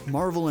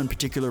 Marvel in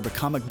particular, but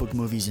comic book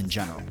movies in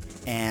general.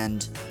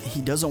 And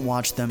he doesn't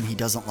watch them, he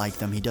doesn't like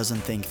them, he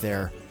doesn't think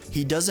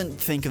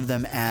of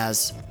them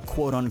as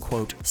quote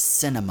unquote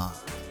cinema.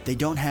 They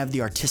don't have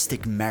the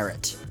artistic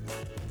merit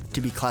to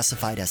be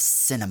classified as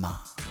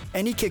cinema.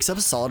 And he kicks up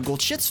a solid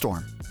gold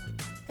shitstorm.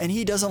 And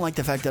he doesn't like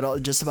the fact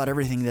that just about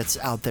everything that's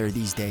out there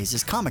these days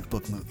is comic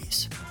book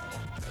movies.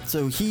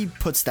 So he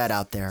puts that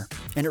out there,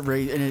 and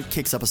it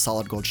kicks up a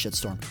solid gold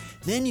shitstorm.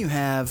 Then you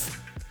have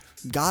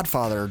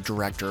Godfather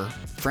director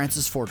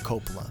Francis Ford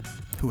Coppola,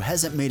 who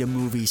hasn't made a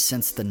movie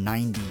since the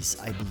 90s,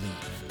 I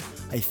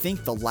believe. I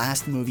think the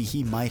last movie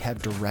he might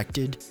have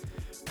directed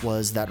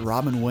was that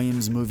Robin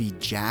Williams movie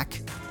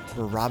Jack,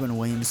 where Robin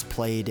Williams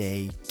played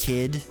a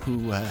kid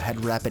who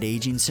had rapid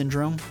aging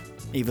syndrome,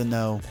 even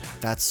though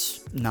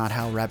that's not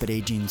how rapid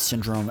aging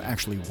syndrome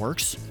actually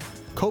works.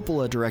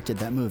 Coppola directed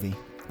that movie,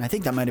 and I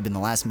think that might have been the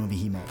last movie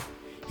he made.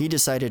 He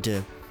decided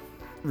to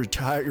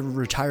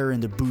retire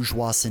into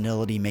bourgeois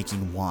senility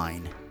making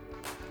wine,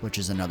 which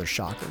is another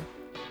shocker.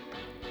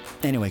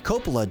 Anyway,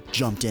 Coppola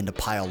jumped in to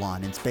pile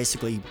on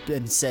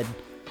and said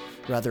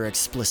rather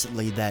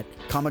explicitly that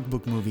comic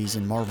book movies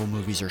and Marvel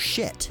movies are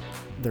shit.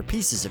 They're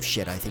pieces of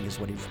shit, I think is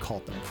what he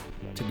called them,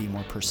 to be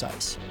more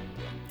precise.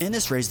 And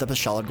this raised up a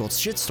solid gold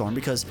shitstorm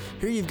because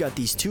here you've got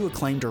these two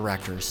acclaimed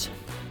directors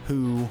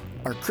who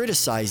are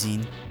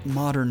criticizing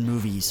modern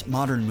movies,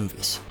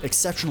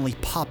 exceptionally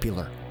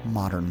popular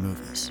modern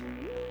movies.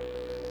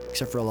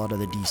 Except for a lot of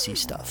the DC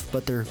stuff,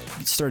 but they're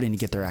starting to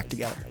get their act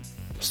together,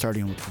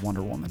 starting with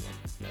Wonder Woman.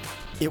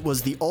 It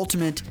was the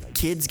ultimate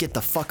kids get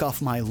the fuck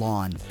off my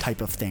lawn type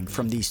of thing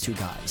from these two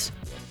guys.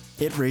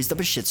 It raised up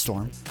a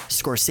shitstorm.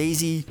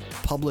 Scorsese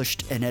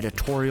published an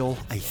editorial,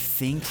 I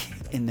think,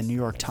 in the New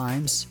York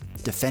Times,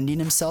 defending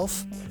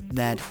himself,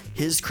 that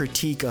his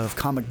critique of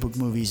comic book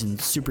movies and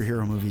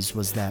superhero movies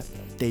was that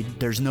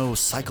there's no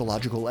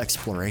psychological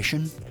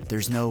exploration,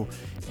 there's no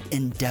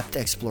in-depth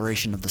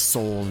exploration of the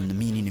soul and the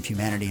meaning of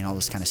humanity and all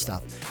this kind of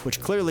stuff, which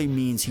clearly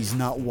means he's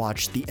not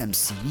watched the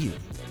MCU.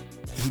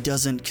 He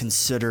doesn't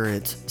consider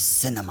it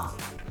cinema.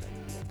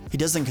 He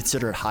doesn't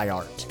consider it high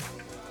art.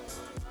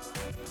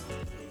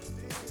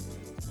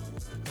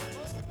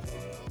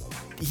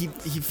 He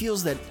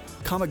feels that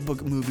comic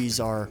book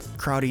movies are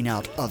crowding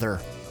out other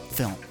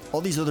film.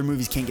 All these other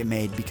movies can't get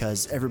made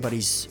because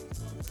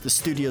the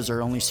studios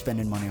are only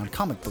spending money on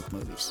comic book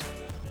movies.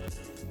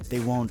 They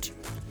won't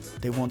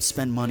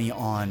spend money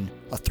on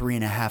a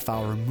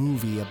 3.5-hour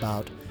movie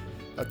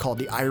called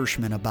The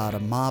Irishman about a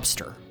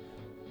mobster,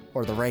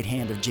 or The Right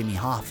Hand of Jimmy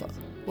Hoffa.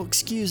 Well,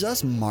 excuse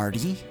us,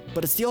 Marty,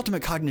 but it's the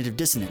ultimate cognitive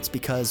dissonance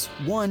because,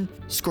 one,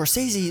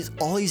 Scorsese,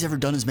 all he's ever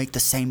done is make the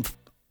same,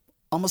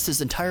 almost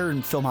his entire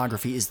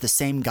filmography is the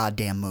same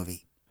goddamn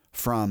movie.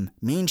 From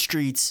Mean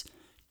Streets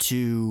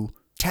to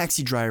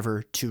Taxi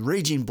Driver to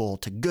Raging Bull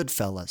to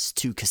Goodfellas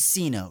to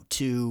Casino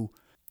to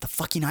The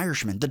fucking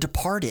Irishman, The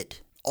Departed.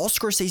 All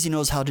Scorsese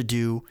knows how to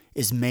do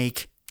is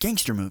make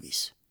gangster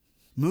movies.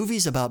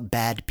 Movies about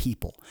bad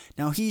people.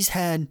 Now, he's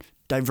had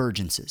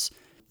divergences.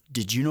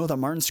 Did you know that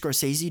Martin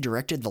Scorsese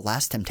directed The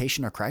Last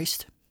Temptation of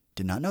Christ?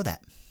 Did not know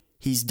that.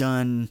 I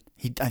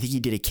think he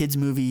did a kids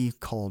movie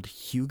called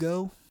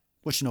Hugo,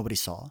 which nobody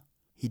saw.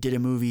 He did a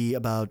movie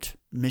about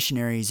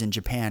missionaries in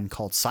Japan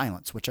called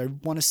Silence, which I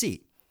want to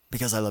see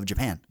because I love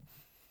Japan.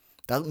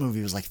 That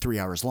movie was like 3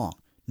 hours long.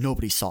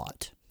 Nobody saw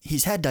it.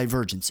 He's had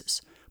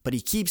divergences, but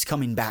he keeps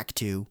coming back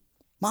to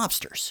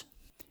mobsters.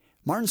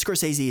 Martin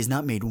Scorsese has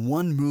not made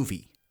one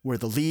movie where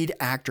the lead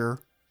actor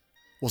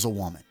was a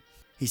woman.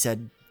 He's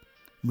had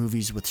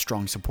movies with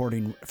strong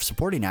supporting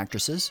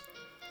actresses,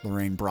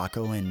 Lorraine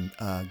Bracco in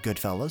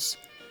Goodfellas,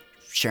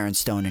 Sharon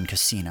Stone in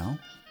Casino,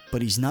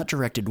 but he's not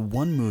directed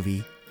one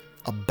movie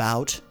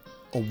about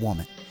a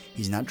woman.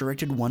 He's not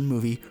directed one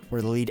movie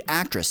where the lead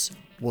actress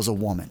was a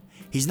woman.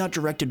 He's not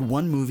directed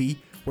one movie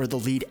where the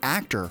lead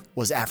actor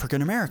was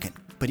African American.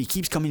 But he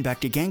keeps coming back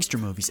to gangster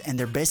movies, and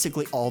they're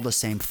basically all the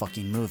same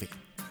fucking movie.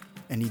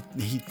 And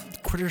he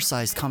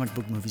criticized comic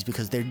book movies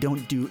because they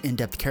don't do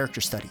in-depth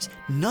character studies.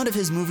 None of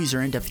his movies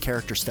are in-depth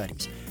character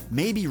studies.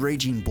 Maybe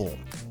Raging Bull.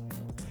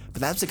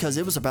 But that's because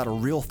it was about a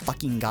real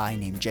fucking guy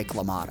named Jake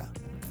LaMotta.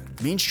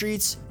 Mean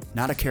Streets,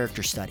 not a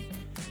character study.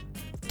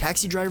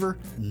 Taxi Driver,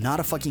 not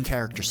a fucking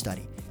character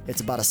study.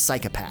 It's about a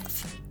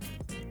psychopath.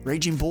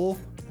 Raging Bull,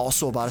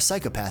 also about a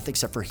psychopath,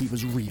 except for he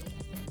was real.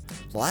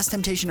 The Last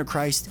Temptation of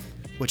Christ,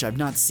 which I've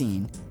not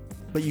seen,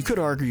 but you could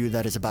argue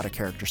that it's about a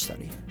character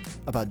study,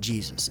 about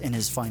Jesus in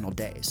his final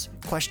days,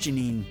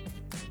 questioning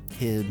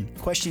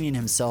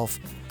himself,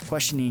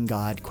 questioning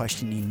God,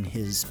 questioning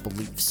his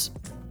beliefs.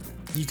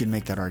 You can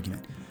make that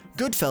argument.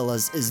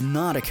 Goodfellas is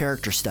not a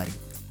character study.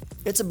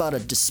 It's about a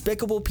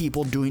despicable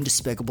people doing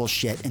despicable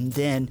shit, and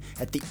then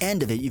at the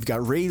end of it, you've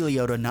got Ray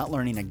Liotta not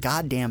learning a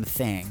goddamn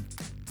thing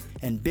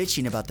and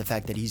bitching about the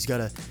fact that he's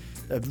got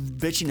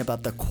bitching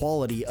about the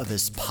quality of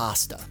his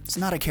pasta. It's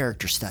not a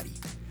character study.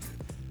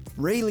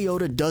 Ray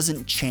Liotta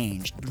doesn't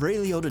change. Ray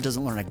Liotta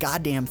doesn't learn a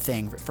goddamn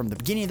thing from the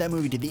beginning of that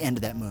movie to the end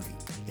of that movie.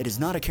 It is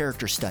not a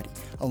character study.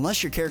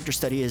 Unless your character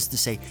study is to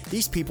say,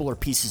 these people are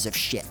pieces of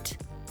shit.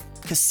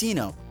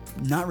 Casino,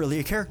 not really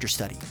a character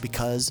study,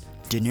 because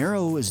De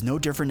Niro is no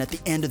different at the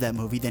end of that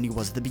movie than he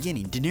was at the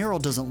beginning. De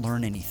Niro doesn't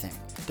learn anything.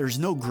 There's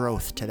no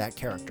growth to that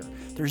character.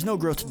 There's no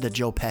growth to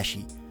Joe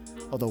Pesci.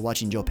 Although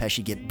watching Joe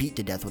Pesci get beat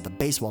to death with a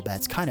baseball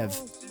bat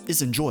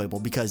is enjoyable,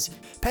 because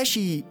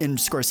Pesci in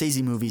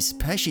Scorsese movies,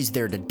 Pesci's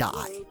there to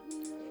die.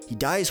 He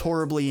dies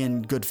horribly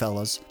in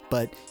Goodfellas,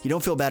 but you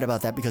don't feel bad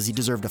about that because he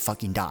deserved to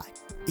fucking die.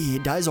 He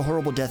dies a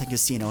horrible death in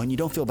Casino, and you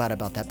don't feel bad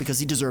about that because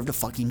he deserved to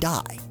fucking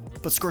die.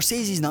 But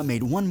Scorsese's not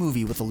made one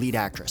movie with a lead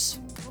actress.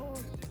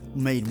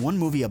 Made one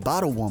movie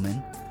about a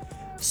woman,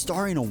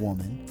 starring a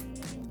woman.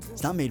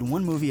 He's not made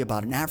one movie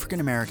about an African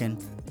American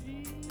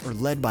or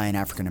led by an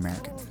African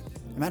American.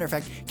 As a matter of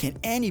fact, can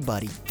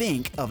anybody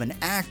think of an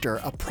actor,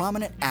 a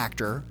prominent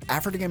actor,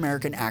 African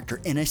American actor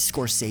in a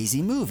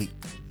Scorsese movie?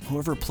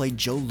 Whoever played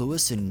Joe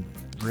Louis in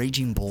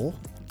Raging Bull?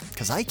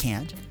 Because I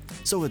can't.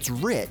 So it's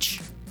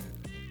rich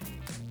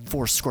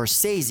for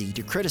Scorsese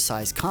to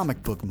criticize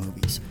comic book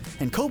movies.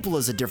 And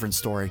Coppola's a different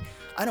story.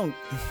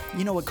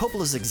 You know what?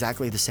 Coppola's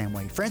exactly the same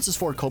way. Francis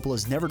Ford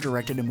Coppola's never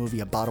directed a movie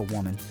about a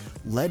woman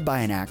led by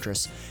an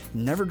actress,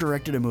 never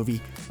directed a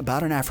movie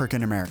about an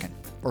African American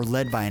or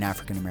led by an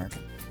African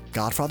American.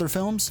 Godfather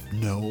films?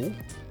 No.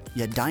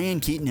 Yet Diane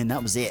Keaton, and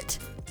that was it.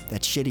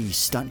 That shitty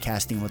stunt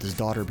casting with his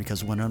daughter,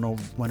 because Winona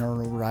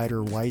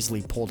Ryder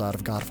wisely pulled out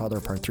of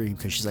Godfather Part 3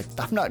 because she's like,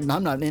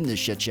 I'm not in this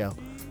shit show.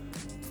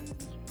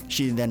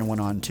 She then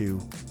went on to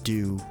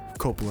do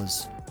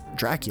Coppola's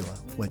Dracula,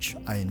 which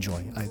I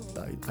enjoy.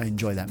 I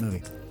enjoy that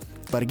movie.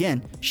 But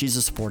again, she's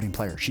a supporting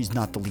player. She's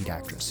not the lead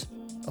actress.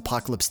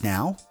 Apocalypse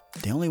Now?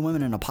 The only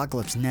women in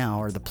Apocalypse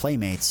Now are the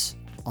playmates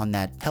on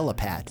that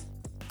helipad.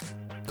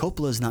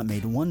 Coppola's not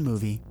made one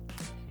movie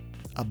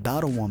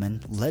about a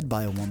woman, led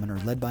by a woman, or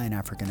led by an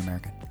African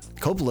American.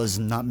 Coppola's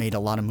not made a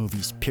lot of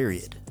movies,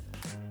 period.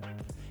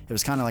 It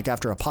was kind of like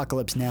after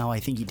Apocalypse Now, I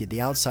think he did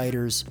The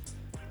Outsiders,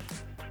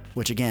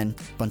 which again,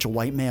 bunch of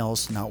white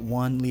males, not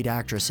one lead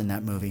actress in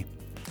that movie.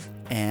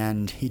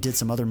 And he did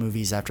some other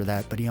movies after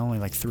that, but he only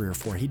like 3 or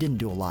 4. He didn't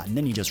do a lot, and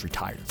then he just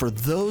retired. For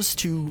those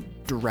two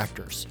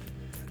directors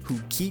who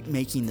keep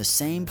making the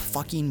same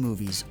fucking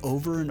movies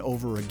over and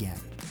over again,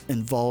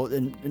 involved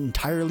and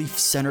entirely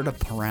centered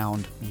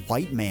around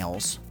white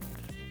males,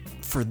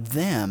 for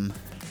them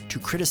to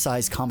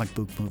criticize comic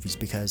book movies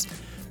because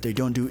they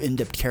don't do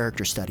in-depth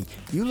character study.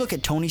 You look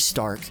at Tony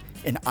Stark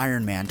in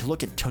Iron Man, to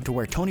look at to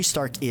where Tony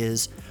Stark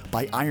is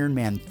by Iron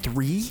Man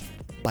 3,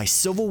 by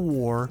Civil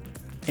War,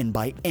 and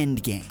by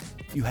Endgame.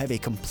 You have a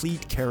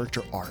complete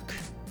character arc.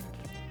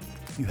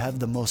 You have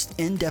the most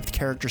in-depth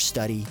character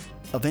study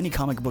of any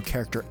comic book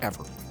character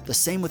ever. The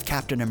same with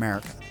Captain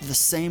America. The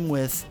same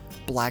with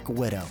Black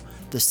Widow.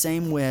 The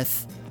same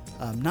with,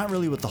 not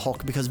really with the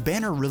Hulk, because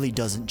Banner really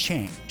doesn't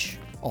change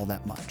all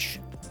that much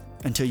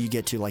until you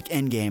get to like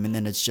Endgame, and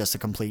then it's just a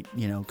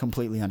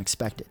completely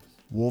unexpected.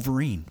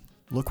 Wolverine.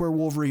 Look where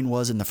Wolverine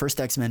was in the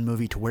first X-Men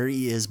movie to where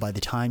he is by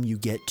the time you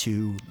get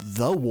to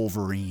The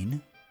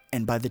Wolverine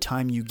and by the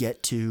time you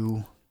get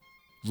to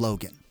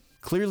Logan.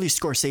 Clearly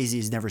Scorsese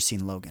has never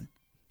seen Logan.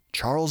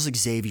 Charles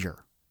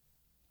Xavier.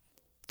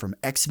 From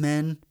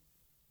X-Men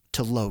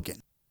to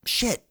Logan.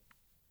 Shit.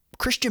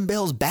 Christian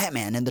Bale's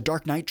Batman in the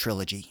Dark Knight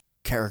trilogy.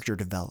 Character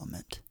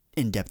development.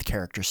 In-depth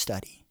character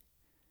study.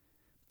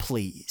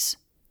 Please.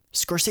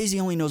 Scorsese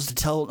only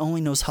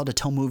knows how to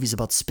tell movies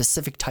about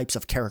specific types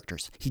of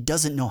characters. He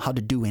doesn't know how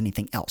to do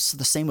anything else.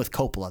 The same with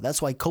Coppola.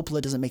 That's why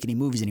Coppola doesn't make any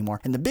movies anymore.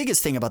 And the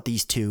biggest thing about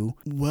these two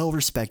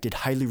well-respected,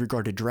 highly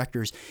regarded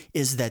directors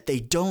is that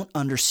they don't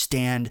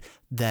understand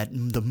that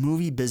the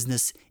movie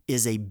business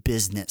is a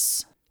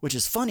business. Which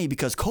is funny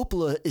because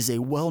Coppola is a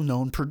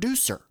well-known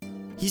producer.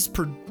 He's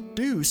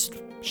produced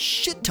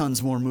shit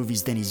tons more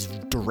movies than he's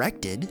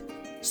directed.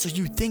 So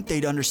you'd think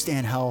they'd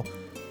understand how.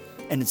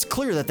 And it's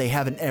clear that they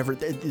haven't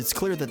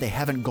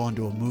gone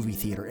to a movie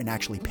theater and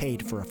actually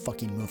paid for a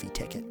fucking movie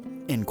ticket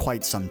in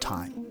quite some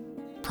time.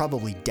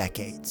 Probably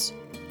decades.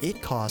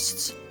 It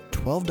costs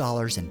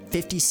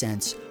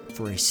 $12.50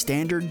 for a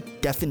standard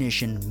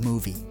definition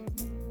movie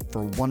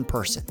for one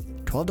person.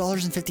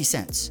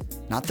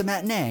 $12.50. Not the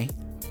matinee,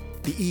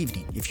 the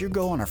evening. If you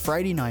go on a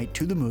Friday night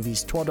to the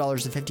movies,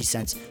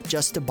 $12.50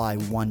 just to buy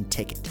one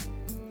ticket.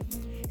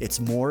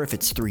 It's more if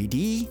it's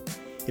 3D.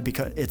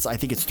 I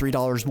think it's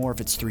 $3 more if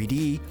it's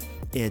 3D.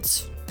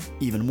 It's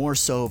Even more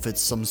so if it's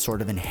some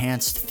sort of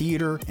enhanced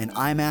theater and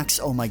IMAX.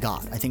 Oh my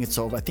God, I think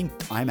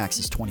IMAX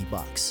is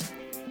 $20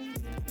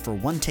 for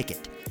one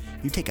ticket.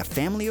 You take a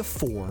family of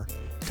 4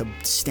 to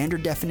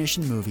standard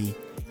definition movie,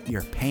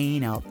 you're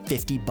paying out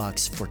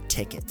 $50 for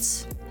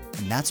tickets.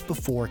 And that's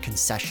before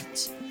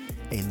concessions.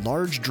 A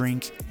large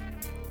drink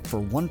for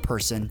one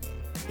person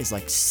is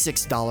like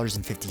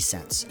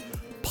 $6.50.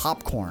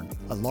 Popcorn,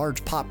 a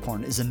large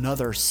popcorn is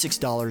another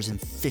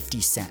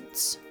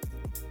 $6.50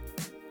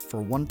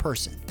 for one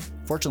person.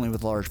 Fortunately,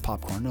 with large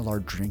popcorn, a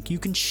large drink, you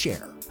can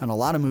share. And a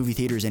lot of movie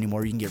theaters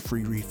anymore, you can get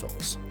free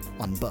refills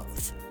on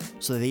both.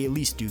 So they at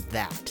least do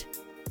that.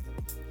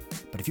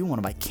 But if you want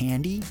to buy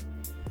candy,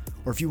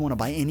 or if you want to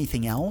buy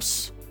anything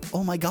else,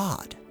 oh my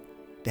God.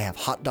 They have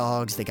hot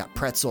dogs, they got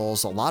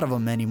pretzels, a lot of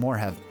them anymore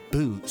have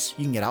booze.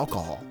 You can get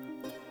alcohol.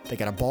 They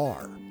got a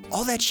bar.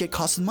 All that shit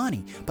costs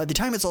money. By the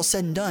time it's all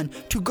said and done,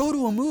 to go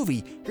to a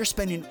movie, you're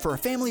spending, for a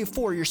family of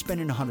 4, you're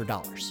spending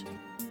 $100.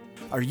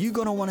 Are you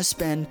going to want to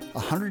spend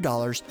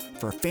 $100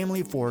 for a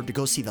family of 4 to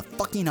go see The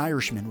fucking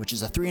Irishman, which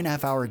is a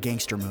 3.5-hour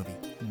gangster movie?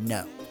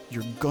 No.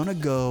 You're going to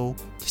go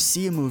to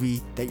see a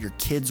movie that your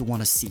kids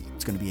want to see.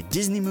 It's going to be a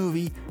Disney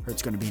movie, or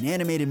it's going to be an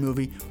animated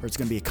movie, or it's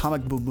going to be a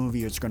comic book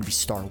movie, or it's going to be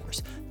Star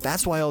Wars.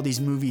 That's why all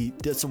these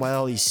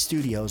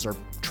studios are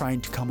trying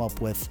to come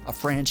up with a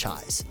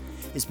franchise,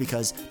 is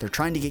because they're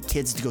trying to get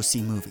kids to go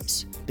see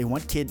movies.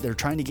 They're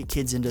trying to get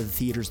kids into the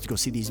theaters to go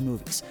see these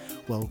movies.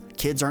 Well,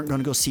 kids aren't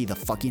going to go see The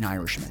fucking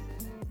Irishman.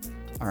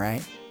 All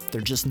right? They're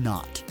just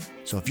not.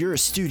 So if you're a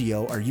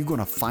studio, are you going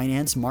to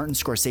finance Martin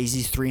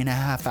Scorsese's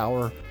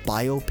 3.5-hour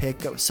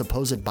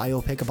supposed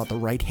biopic about the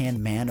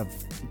right-hand man of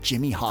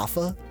Jimmy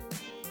Hoffa?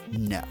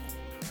 No.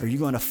 Are you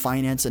going to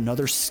finance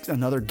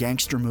another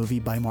gangster movie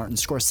by Martin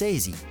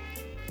Scorsese?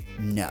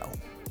 No.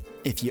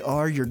 If you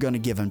are, you're going to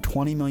give him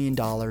 $20 million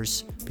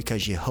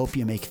because you hope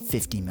you make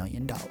 $50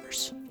 million.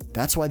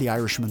 That's why The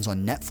Irishman's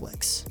on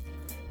Netflix,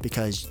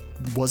 because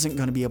wasn't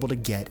going to be able to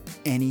get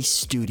any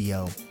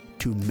studio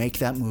to make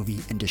that movie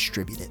and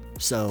distribute it.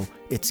 So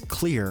it's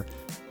clear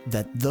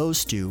that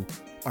those two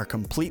are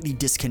completely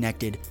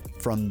disconnected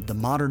from the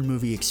modern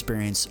movie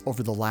experience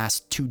over the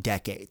last 2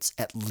 decades,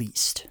 at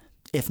least,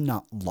 if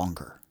not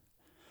longer.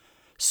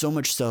 So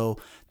much so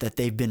that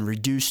they've been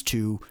reduced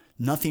to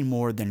nothing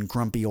more than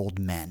grumpy old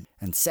men.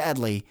 And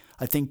sadly,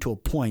 I think to a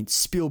point,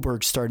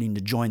 Spielberg's starting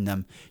to join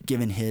them,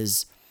 given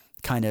his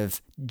kind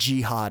of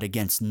jihad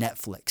against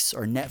Netflix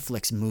or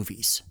Netflix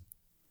movies.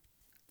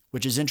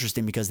 Which is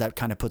interesting because that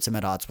kind of puts him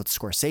at odds with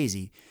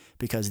Scorsese,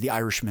 because The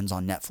Irishman's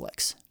on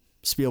Netflix.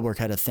 Spielberg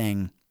had a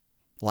thing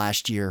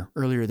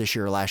earlier this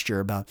year or last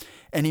year, about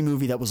any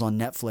movie that was on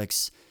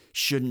Netflix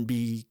shouldn't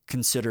be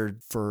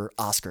considered for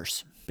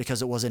Oscars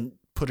because it wasn't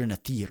put in a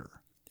theater.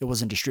 It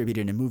wasn't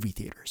distributed in movie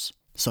theaters.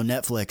 So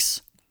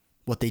Netflix,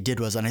 what they did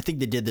was, and I think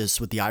they did this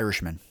with The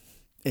Irishman,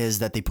 is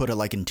that they put it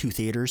like in 2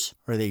 theaters,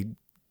 or they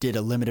did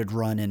a limited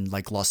run in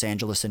like Los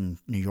Angeles and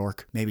New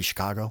York, maybe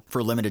Chicago. For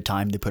a limited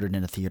time, they put it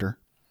in a theater,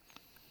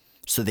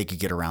 so they could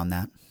get around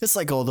that. It's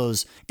like all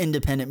those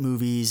independent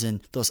movies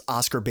and those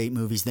Oscar bait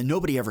movies that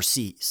nobody ever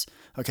sees.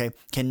 Okay,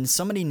 can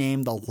somebody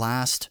name the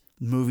last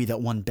movie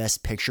that won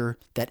Best Picture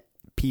that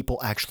people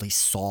actually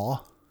saw?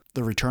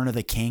 The Return of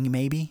the King,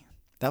 maybe?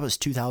 That was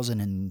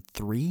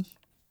 2003.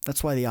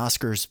 That's why the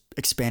Oscars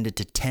expanded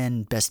to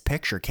 10 Best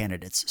Picture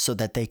candidates, so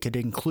that they could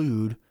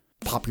include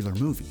popular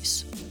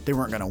movies. They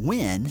weren't going to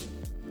win,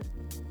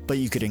 but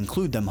you could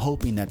include them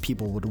hoping that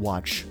people would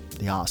watch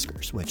the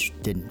Oscars, which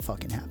didn't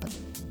fucking happen.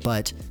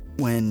 But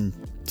when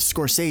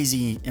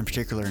Scorsese in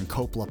particular and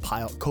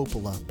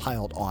Coppola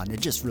piled on,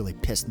 it just really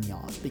pissed me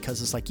off,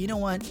 because it's like, you know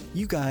what?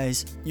 You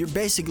guys, you're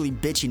basically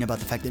bitching about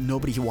the fact that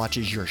nobody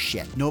watches your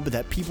shit. But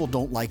that people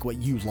don't like what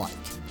you like.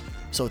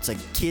 So it's like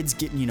kids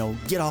getting,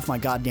 get off my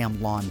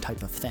goddamn lawn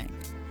type of thing.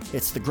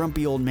 It's the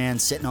grumpy old man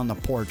sitting on the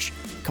porch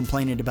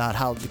complaining about,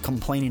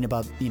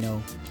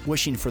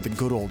 wishing for the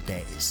good old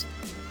days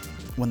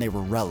when they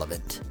were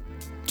relevant.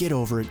 Get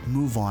over it,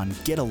 move on,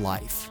 get a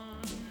life.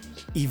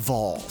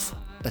 Evolve,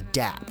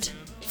 adapt,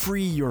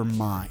 free your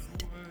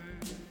mind.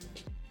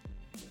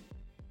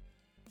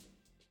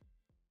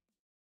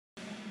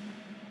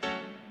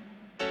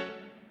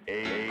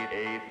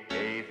 A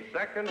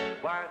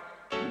second-class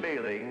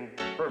mailing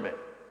permit.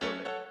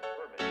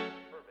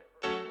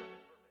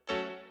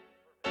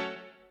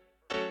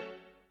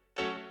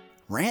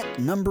 Rant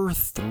number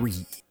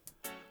 3.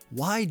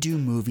 Why do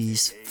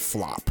movies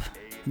flop?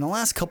 In the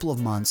last couple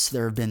of months,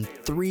 there have been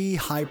 3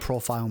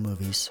 high-profile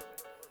movies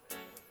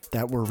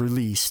that were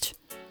released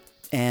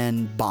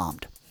and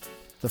bombed.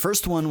 The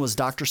first one was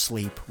Dr.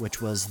 Sleep,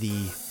 which was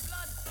the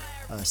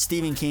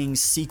Stephen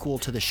King's sequel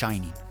to The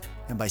Shining.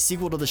 And by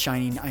sequel to The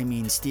Shining, I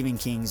mean Stephen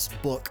King's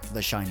book,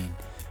 The Shining,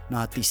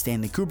 not the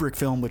Stanley Kubrick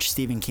film, which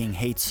Stephen King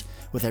hates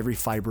with every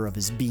fiber of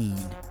his being.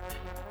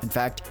 In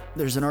fact,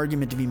 there's an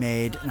argument to be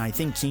made, and I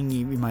think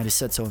King might have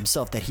said so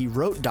himself, that he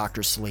wrote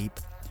Dr. Sleep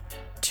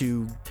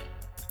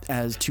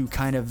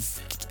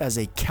as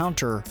a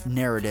counter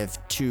narrative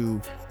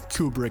to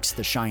Kubrick's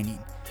The Shining,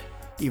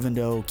 even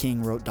though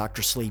King wrote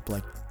Dr. Sleep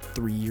like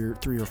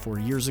 3 or 4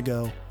 years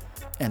ago,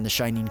 and The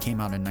Shining came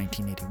out in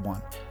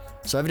 1981.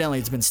 So evidently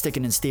it's been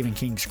sticking in Stephen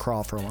King's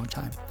craw for a long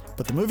time.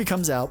 But the movie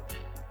comes out,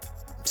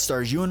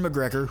 stars Ewan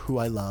McGregor, who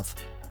I love,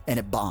 and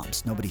it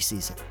bombs. Nobody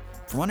sees it.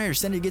 From what I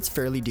understand, it gets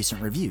fairly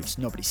decent reviews.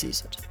 Nobody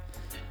sees it.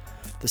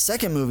 The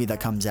second movie that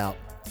comes out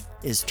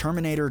is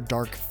Terminator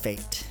Dark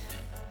Fate,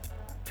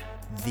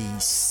 the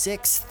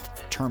sixth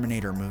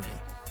Terminator movie,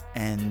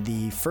 and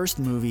the first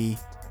movie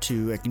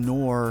to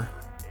ignore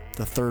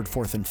the third,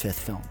 fourth, and fifth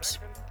films.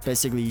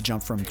 Basically, you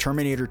jump from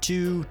Terminator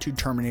 2 to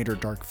Terminator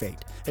Dark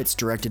Fate. It's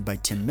directed by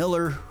Tim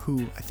Miller,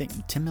 who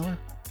Tim Miller,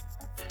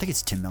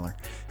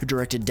 who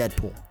directed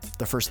Deadpool,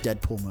 the first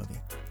Deadpool movie.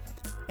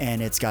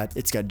 And it's got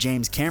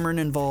James Cameron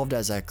involved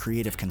as a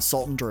creative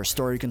consultant or a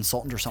story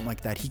consultant or something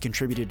like that. He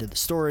contributed to the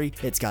story.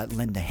 It's got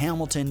Linda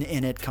Hamilton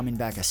in it, coming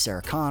back as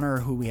Sarah Connor,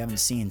 who we haven't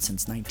seen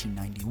since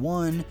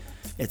 1991.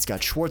 It's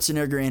got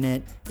Schwarzenegger in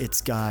it.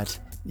 It's got,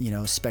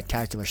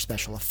 spectacular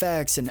special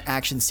effects and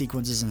action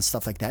sequences and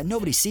stuff like that.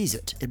 Nobody sees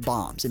it. It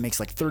bombs. It makes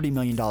like $30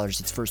 million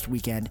its first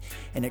weekend,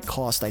 and it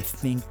cost, I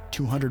think,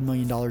 $200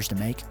 million to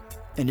make.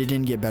 And it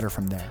didn't get better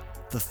from there.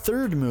 The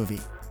third movie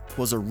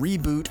was a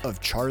reboot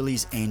of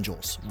Charlie's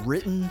Angels,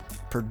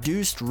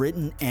 produced,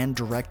 written, and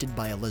directed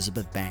by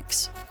Elizabeth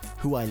Banks,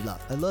 who I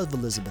love. I love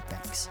Elizabeth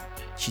Banks.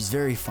 She's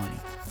very funny.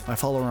 I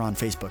follow her on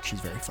Facebook.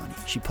 She's very funny.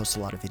 She posts a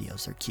lot of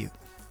videos. They're cute.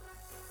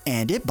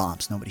 And it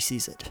bombs. Nobody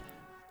sees it.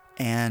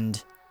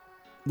 And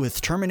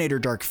with Terminator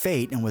Dark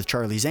Fate and with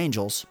Charlie's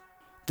Angels,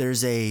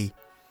 there's a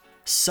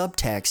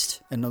subtext,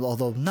 and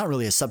although not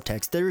really a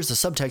subtext, there is a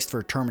subtext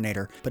for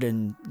Terminator, but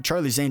in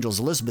Charlie's Angels,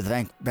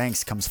 Elizabeth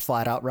Banks comes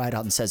flat out right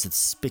out and says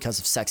it's because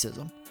of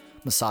sexism,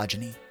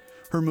 misogyny.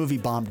 Her movie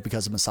bombed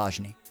because of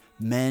misogyny.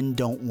 Men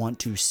don't want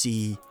to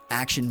see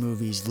action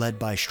movies led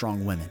by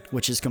strong women,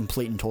 which is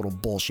complete and total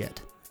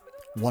bullshit.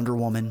 Wonder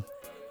Woman,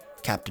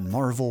 Captain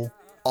Marvel,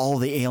 all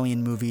the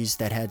Alien movies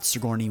that had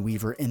Sigourney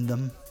Weaver in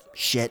them,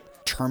 shit.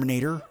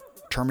 Terminator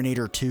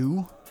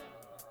 2.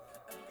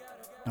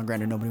 Now,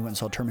 granted, nobody went and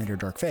saw Terminator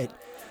Dark Fate,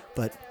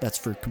 but that's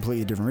for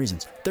completely different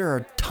reasons. There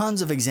are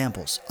tons of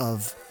examples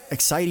of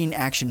exciting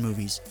action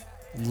movies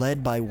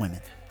led by women,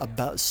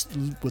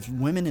 with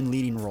women in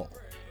leading role.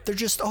 There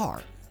just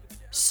are.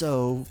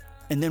 So,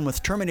 and then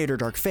with Terminator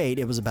Dark Fate,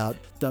 it was about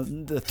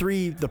the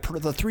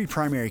three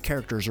primary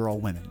characters are all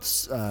women.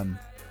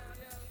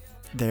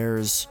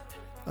 There's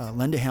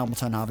Linda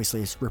Hamilton,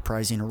 obviously, is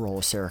reprising her role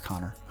as Sarah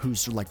Connor,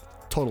 who's like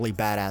totally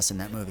badass in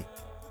that movie.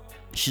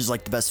 She's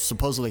like the best,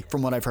 supposedly,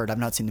 from what I've heard. I've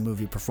not seen the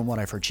movie, but from what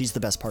I've heard, she's the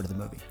best part of the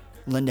movie.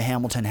 Linda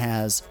Hamilton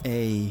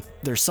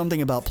there's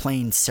something about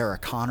playing Sarah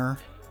Connor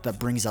that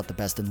brings out the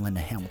best in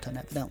Linda Hamilton,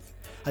 evidently.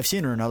 I've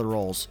seen her in other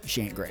roles.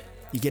 She ain't great.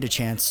 You get a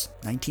chance.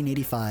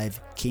 1985,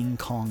 King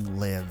Kong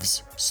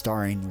Lives,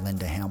 starring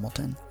Linda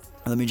Hamilton.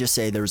 Let me just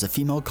say, there was a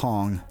female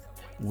Kong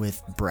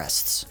with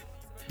breasts.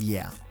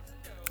 Yeah,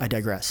 I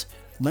digress.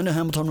 Linda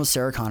Hamilton was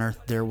Sarah Connor.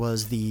 There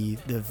was the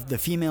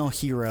female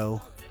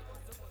hero,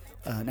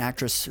 an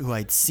actress who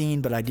I'd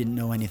seen but I didn't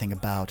know anything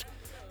about.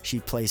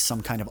 She plays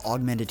some kind of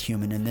augmented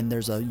human, and then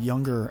there's a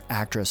younger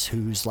actress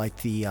who's like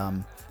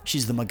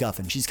she's the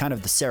MacGuffin. She's kind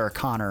of the Sarah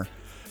Connor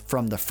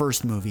from the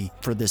first movie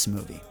for this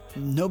movie.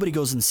 Nobody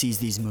goes and sees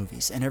these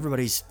movies, and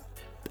everybody's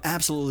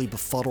absolutely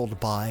befuddled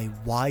by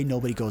why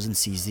nobody goes and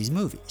sees these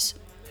movies.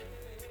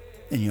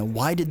 And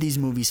why did these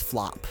movies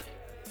flop?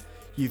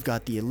 You've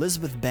got the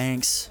Elizabeth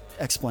Banks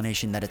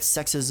explanation that it's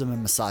sexism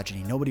and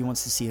misogyny. Nobody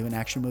wants to see an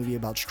action movie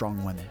about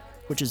strong women,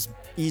 which is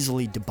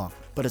easily debunked.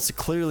 But it's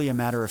clearly a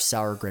matter of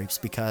sour grapes,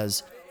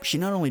 because she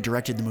not only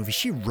directed the movie,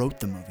 she wrote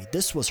the movie.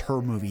 This was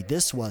her movie.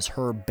 This was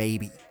her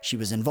baby. She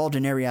was involved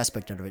in every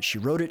aspect of it. She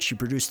wrote it, she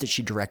produced it,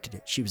 she directed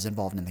it. She was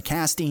involved in the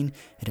casting.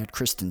 It had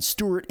Kristen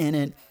Stewart in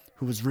it,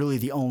 who was really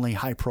the only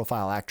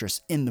high-profile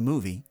actress in the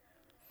movie.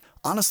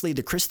 Honestly,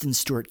 the Kristen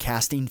Stewart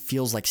casting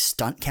feels like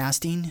stunt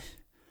casting,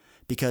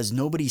 because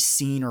nobody's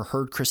seen or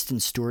heard Kristen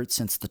Stewart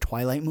since the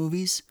Twilight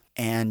movies,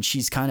 and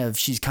she's kind of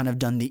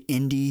done the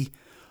indie,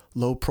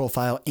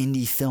 low-profile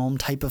indie film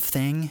type of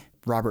thing.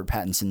 Robert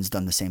Pattinson's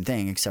done the same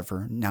thing, except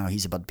for now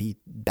he's about to be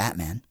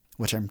Batman,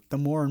 which the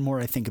more and more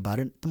I think about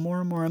it, the more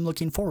and more I'm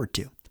looking forward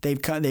to. They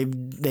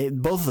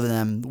both of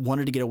them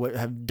wanted to get away,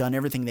 have done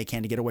everything they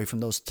can to get away from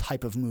those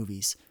type of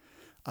movies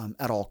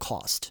at all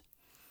cost,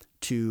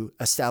 to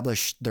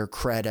establish their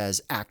cred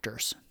as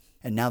actors.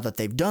 And now that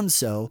they've done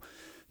so,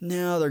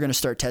 now they're going to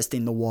start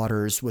testing the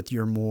waters with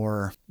your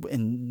more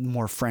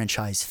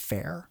franchise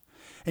fare.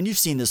 And you've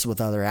seen this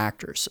with other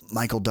actors.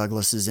 Michael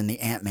Douglas is in the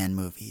Ant-Man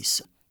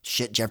movies.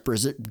 Shit, Jeff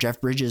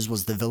Bridges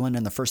was the villain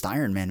in the first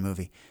Iron Man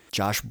movie.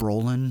 Josh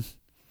Brolin,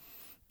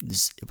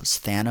 it was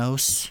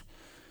Thanos.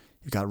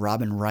 You've got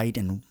Robin Wright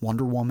in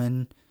Wonder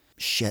Woman.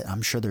 Shit,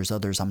 I'm sure there's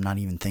others I'm not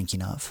even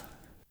thinking of.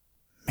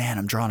 Man,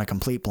 I'm drawing a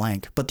complete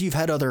blank. But you've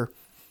had other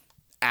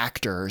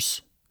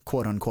actors,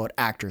 quote-unquote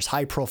actors,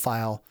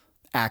 high-profile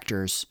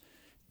actors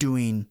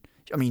doing...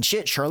 I mean,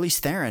 shit, Charlize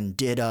Theron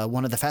did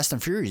one of the Fast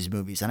and Furious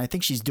movies, and I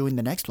think she's doing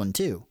the next one,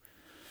 too.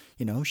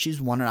 You know, she's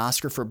won an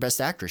Oscar for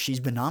Best Actress. She's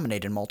been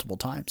nominated multiple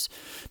times.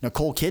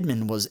 Nicole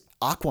Kidman was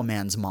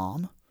Aquaman's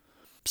mom.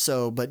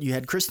 So, but you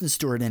had Kristen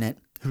Stewart in it,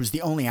 who's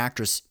the only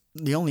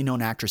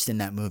known actress in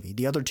that movie.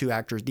 The other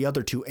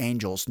two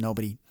angels,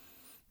 nobody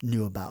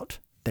knew about.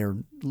 They're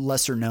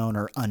lesser known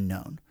or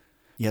unknown.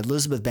 You had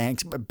Elizabeth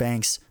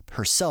Banks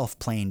herself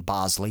playing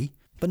Bosley,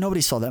 but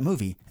nobody saw that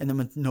movie. And then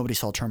when nobody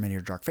saw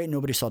Terminator Dark Fate,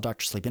 nobody saw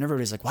Dr. Sleep. And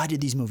everybody's like, why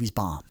did these movies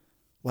bomb?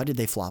 Why did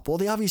they flop? Well,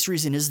 the obvious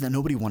reason is that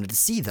nobody wanted to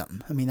see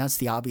them. I mean, that's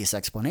the obvious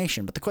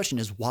explanation. But the question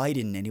is, why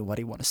didn't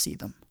anybody want to see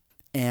them?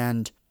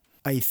 And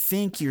I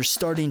think you're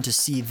starting to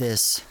see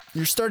this.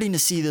 You're starting to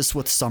see this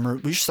with summer.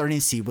 We're starting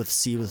to see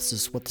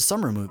this with the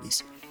summer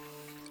movies.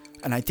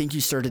 And I think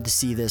you started to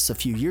see this a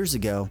few years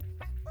ago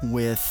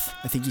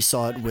I think you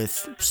saw it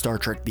with Star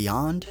Trek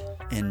Beyond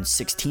in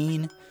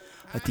 16.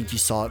 I think you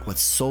saw it with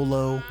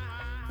Solo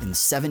in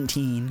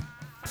 17.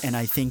 And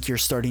I think you're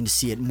starting to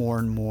see it more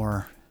and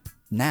more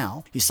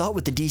now. You saw it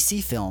with the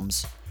DC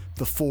films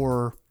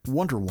before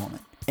Wonder Woman,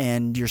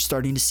 and you're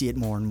starting to see it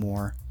more and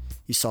more.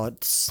 You saw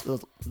it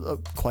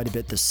quite a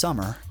bit this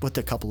summer, with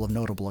a couple of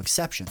notable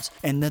exceptions.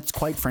 And that's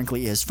quite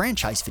frankly is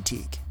franchise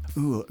fatigue.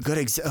 Ooh,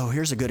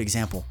 here's a good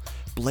example.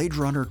 Blade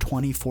Runner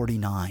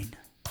 2049.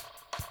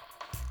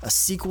 A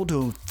sequel to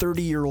a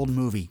 30-year-old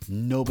movie.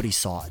 Nobody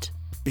saw it.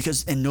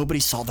 And nobody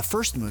saw the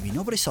first movie.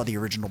 Nobody saw the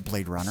original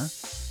Blade Runner.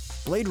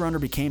 Blade Runner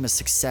became a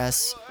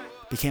success,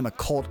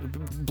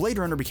 Blade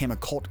Runner became a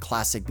cult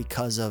classic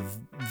because of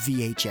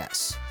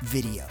VHS,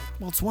 video.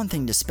 Well, it's one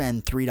thing to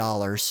spend $3,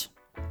 $2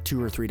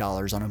 or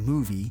 $3 on a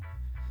movie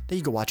that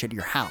you go watch at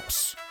your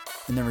house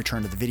and then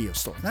return to the video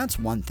store. That's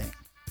one thing.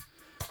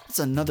 It's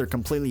another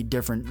completely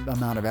different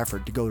amount of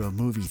effort to go to a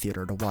movie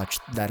theater to watch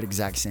that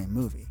exact same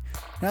movie.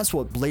 And that's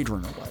what Blade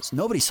Runner was.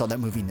 Nobody saw that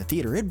movie in the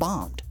theater. It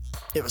bombed.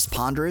 It was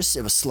ponderous.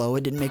 It was slow.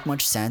 It didn't make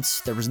much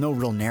sense. There was no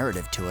real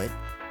narrative to it.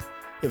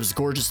 It was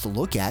gorgeous to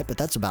look at, but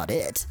that's about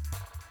it.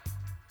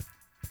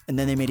 And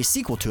then they made a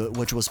sequel to it,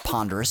 which was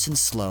ponderous and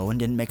slow and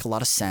didn't make a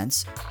lot of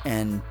sense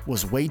and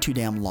was way too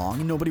damn long,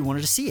 and nobody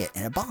wanted to see it,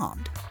 and it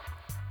bombed.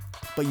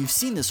 But you've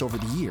seen this over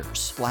the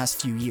years,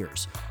 last few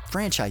years.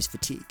 Franchise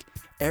fatigue.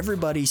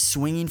 Everybody's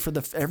swinging for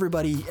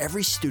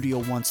every studio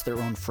wants their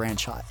own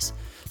franchise.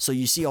 So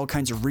you see all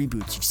kinds of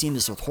reboots. You've seen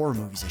this with horror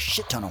movies, a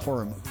shit ton of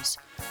horror movies.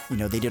 You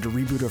know, they did a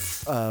reboot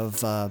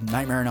of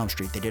Nightmare on Elm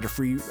Street. They did a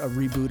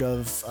reboot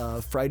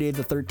of Friday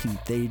the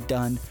 13th. They've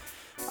done,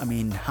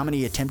 how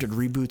many attempted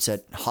reboots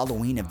at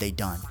Halloween have they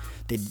done?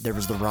 There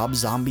was the Rob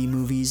Zombie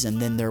movies,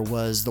 and then there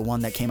was the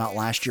one that came out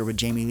last year with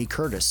Jamie Lee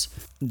Curtis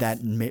that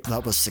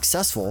was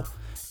successful,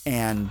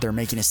 and they're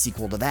making a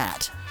sequel to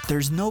that.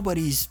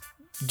 Nobody's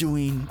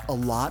doing a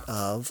lot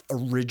of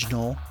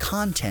original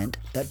content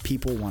that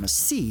people want to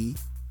see,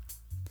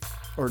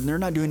 or they're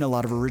not doing a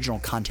lot of original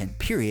content,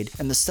 period.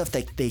 And the stuff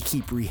that they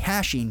keep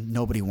rehashing,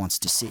 nobody wants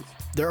to see.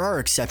 There are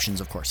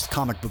exceptions, of course.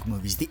 Comic book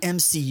movies. The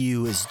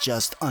MCU is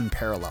just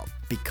unparalleled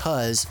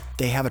because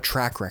they have a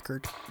track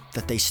record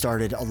that they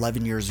started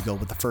 11 years ago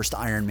with the first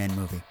Iron Man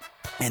movie,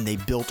 and they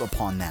built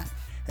upon that.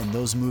 And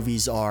those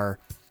movies they're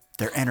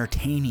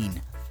entertaining,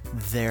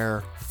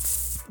 they're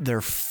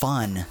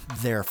fun,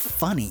 they're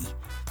funny.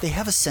 They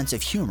have a sense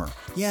of humor.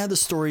 Yeah, the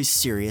story's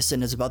serious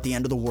and it's about the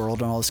end of the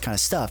world and all this kind of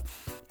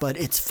stuff, but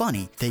it's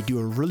funny. They do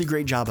a really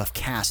great job of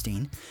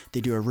casting. They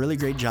do a really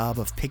great job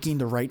of picking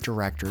the right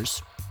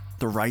directors,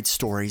 the right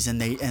stories,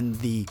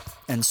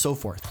 and so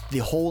forth. The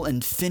whole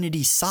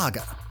Infinity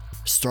Saga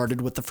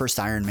started with the first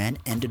Iron Man,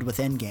 ended with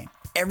Endgame.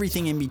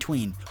 Everything in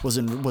between was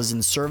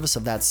in service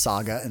of that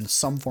saga in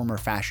some form or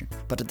fashion.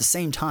 But at the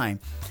same time,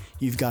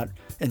 you've got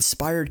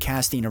inspired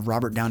casting of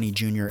Robert Downey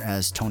Jr.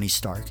 as Tony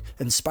Stark,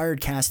 inspired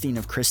casting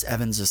of Chris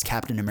Evans as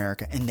Captain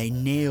America, and they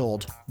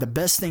nailed. The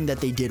best thing that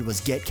they did was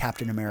get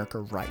Captain America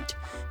right,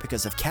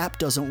 because if Cap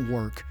doesn't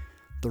work,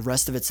 the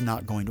rest of it's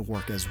not going to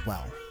work as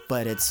well.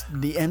 But it's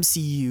the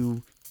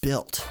MCU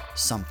built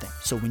something.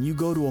 So when you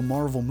go to a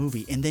Marvel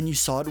movie, and then you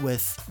saw it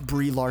with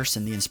Brie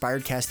Larson, the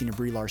inspired casting of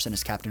Brie Larson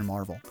as Captain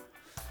Marvel,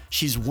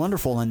 she's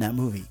wonderful in that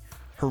movie.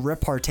 Her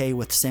repartee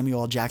with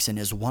Samuel L. Jackson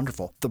is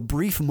wonderful. The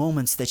brief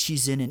moments that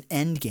she's in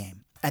Endgame,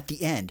 at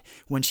the end,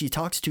 when she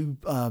talks to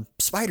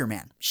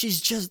Spider-Man, she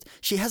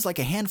has like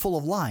a handful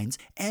of lines,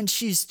 and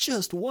she's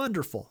just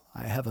wonderful.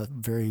 I have a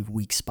very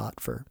weak spot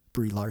for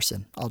Brie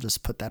Larson. I'll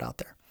just put that out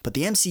there. But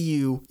the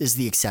MCU is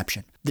the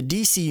exception. The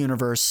DC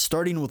universe,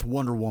 starting with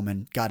Wonder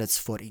Woman, got its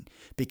footing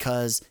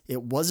because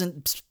it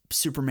wasn't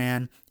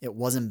Superman, it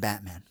wasn't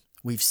Batman.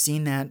 We've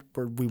seen that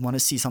where we want to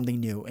see something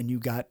new, and you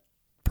got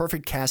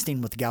perfect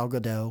casting with Gal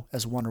Gadot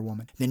as Wonder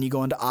Woman. Then you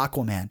go into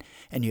Aquaman,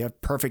 and you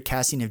have perfect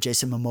casting of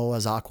Jason Momoa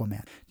as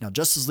Aquaman. Now,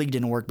 Justice League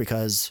didn't work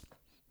because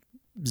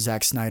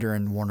Zack Snyder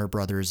and Warner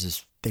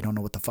Brothers they don't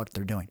know what the fuck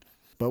they're doing.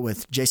 But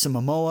with Jason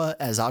Momoa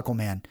as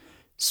Aquaman,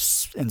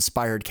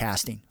 inspired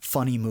casting,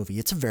 funny movie.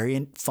 It's a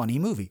very funny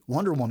movie.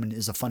 Wonder Woman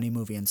is a funny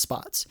movie in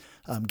spots.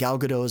 Gal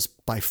Gadot is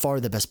by far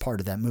the best part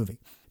of that movie.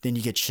 Then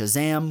you get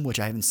Shazam, which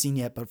I haven't seen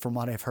yet, but from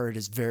what I've heard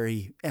is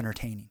very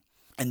entertaining.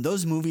 And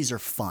those movies are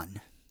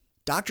fun.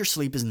 Dr.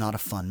 Sleep is not a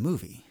fun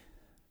movie.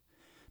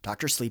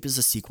 Dr. Sleep is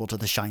a sequel to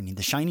The Shining.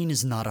 The Shining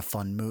is not a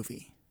fun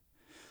movie.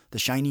 The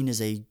Shining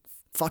is a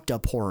fucked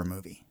up horror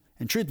movie.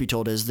 And truth be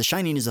told is The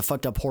Shining is a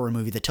fucked up horror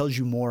movie that tells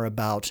you more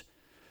about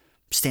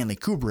Stanley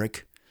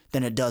Kubrick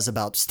than it does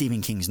about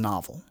Stephen King's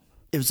novel.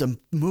 It was a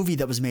movie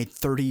that was made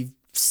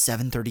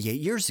 37, 38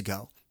 years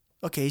ago.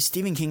 Okay,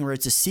 Stephen King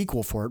writes a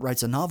sequel for it,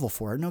 writes a novel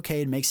for it, and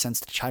okay, it makes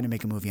sense to try to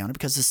make a movie on it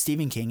because it's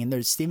Stephen King,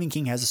 and Stephen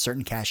King has a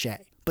certain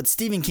cachet. But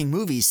Stephen King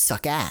movies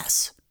suck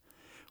ass,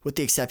 with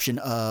the exception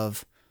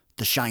of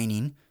The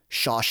Shining,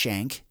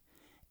 Shawshank,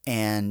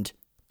 and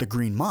The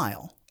Green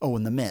Mile. Oh,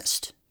 and The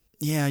Mist.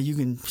 Yeah, you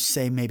can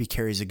say maybe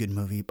Carrie's a good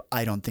movie, but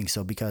I don't think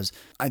so because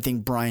I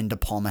think Brian De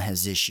Palma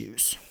has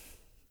issues.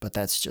 But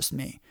that's just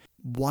me.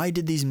 Why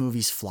did these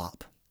movies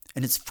flop?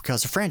 And it's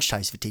because of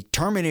franchise fatigue.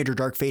 Terminator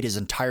Dark Fate is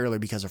entirely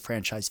because of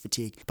franchise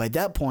fatigue. By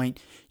that point,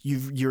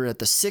 you're at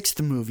the 6th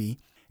movie,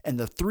 and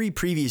the 3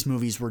 previous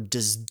movies were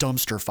just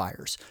dumpster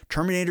fires.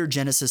 Terminator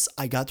Genisys,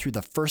 I got through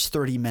the first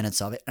 30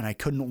 minutes of it, and I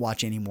couldn't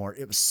watch anymore.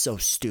 It was so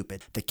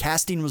stupid. The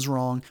casting was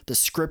wrong. The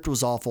script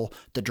was awful.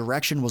 The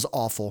direction was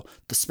awful.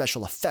 The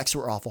special effects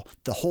were awful.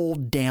 The whole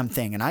damn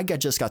thing. And I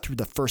just got through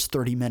the first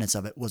 30 minutes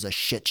of it was a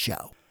shit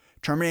show.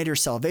 Terminator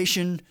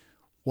Salvation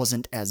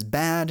wasn't as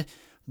bad,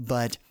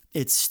 but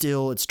it's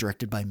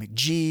directed by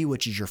McG,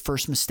 which is your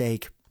first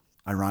mistake.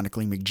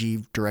 Ironically,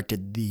 McG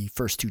directed the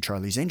first 2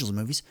 Charlie's Angels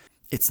movies.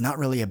 It's not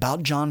really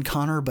about John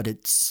Connor, but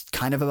it's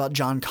kind of about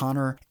John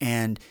Connor,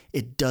 and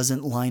it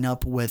doesn't line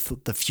up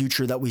with the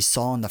future that we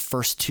saw in the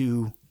first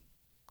 2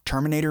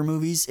 Terminator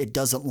movies. It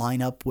doesn't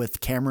line up with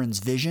Cameron's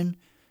vision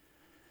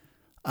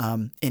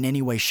in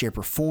any way, shape,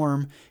 or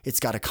form. It's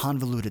got a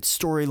convoluted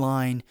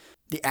storyline.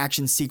 The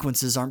action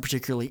sequences aren't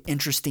particularly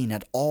interesting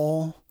at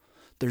all.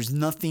 There's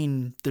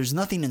nothing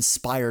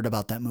inspired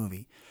about that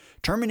movie.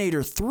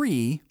 Terminator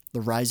 3,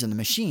 The Rise of the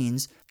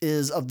Machines,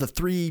 is of the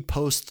 3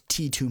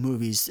 post-T2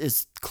 movies,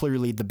 is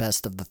clearly the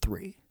best of the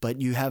 3.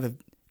 But you have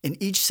in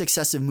each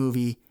successive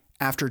movie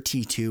after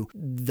T2,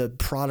 the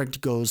product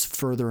goes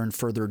further and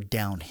further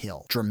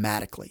downhill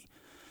dramatically.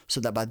 So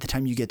that by the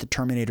time you get to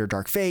Terminator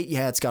Dark Fate,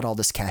 yeah, it's got all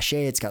this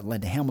cachet. It's got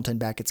Linda Hamilton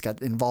back. It's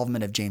got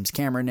involvement of James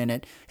Cameron in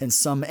it in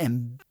some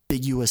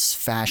ambiguous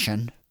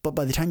fashion. But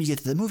by the time you get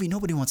to the movie,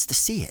 nobody wants to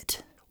see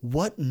it.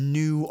 What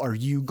new are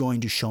you going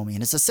to show me?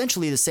 And it's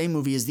essentially the same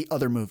movie as the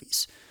other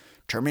movies.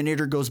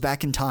 Terminator goes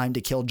back in time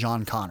to kill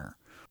John Connor,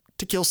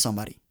 to kill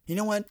somebody. You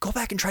know what? Go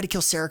back and try to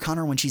kill Sarah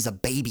Connor when she's a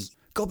baby.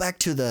 Go back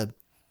to the,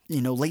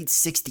 late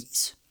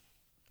 60s.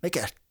 Make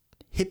a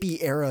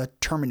hippie era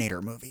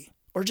Terminator movie.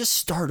 Or just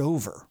start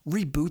over.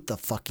 Reboot the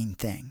fucking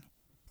thing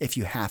if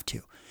you have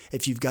to.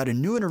 If you've got a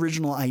new and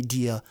original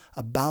idea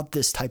about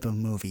this type of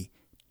movie,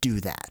 do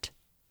that.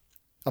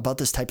 About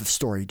this type of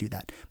story, do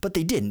that. But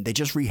they didn't. They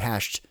just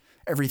rehashed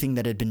everything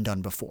that had been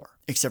done before,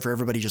 except for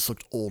everybody just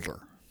looked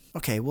older.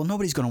 Okay, well,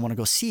 nobody's going to want to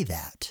go see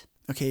that.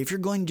 Okay, if you're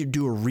going to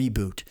do a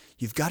reboot,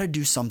 you've got to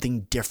do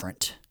something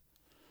different.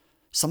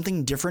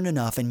 Something different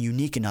enough and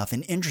unique enough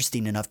and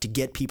interesting enough to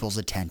get people's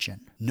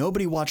attention.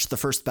 Nobody watched the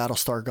first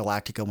Battlestar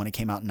Galactica when it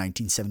came out in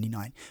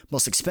 1979.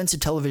 Most expensive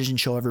television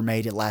show ever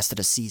made, it lasted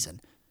a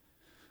season.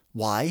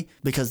 Why?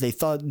 Because they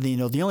thought,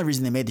 the only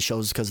reason they made the show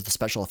is because of the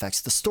special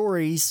effects. The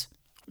stories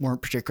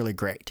weren't particularly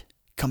great.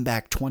 Come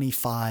back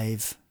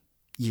 25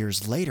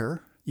 years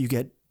later, you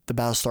get the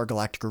Battlestar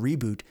Galactica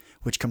reboot,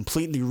 which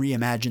completely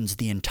reimagines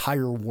the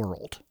entire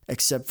world,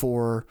 except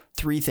for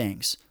 3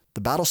 things.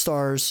 The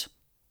Battlestars,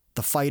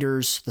 the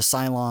fighters, the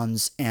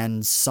Cylons,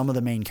 and some of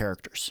the main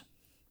characters.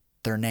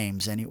 Their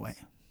names, anyway.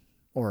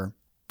 Or,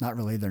 not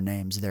really their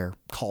names, their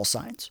call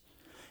signs.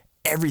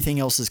 Everything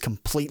else is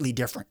completely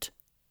different.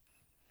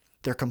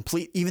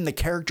 Even the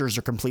characters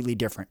are completely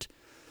different.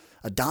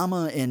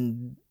 Adama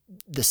in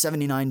the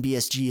 79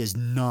 BSG is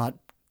not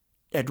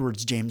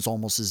Edwards James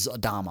Olmos's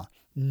Adama.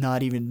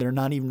 They're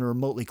not even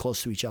remotely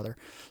close to each other.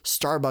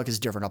 Starbuck is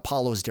different.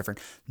 Apollo is different.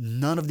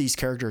 None of these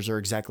characters are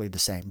exactly the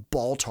same.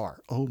 Baltar.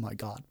 Oh my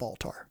God,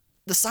 Baltar.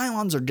 The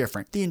Cylons are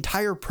different. The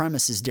entire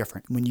premise is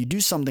different. When you do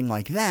something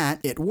like that,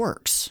 it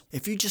works.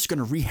 If you're just going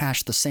to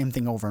rehash the same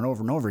thing over and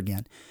over and over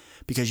again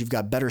because you've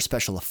got better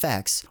special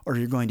effects or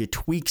you're going to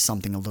tweak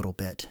something a little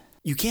bit,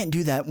 you can't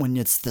do that when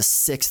it's the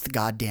 6th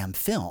goddamn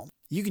film.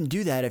 You can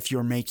do that if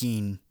you're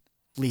making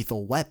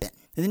Lethal Weapon.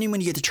 And then when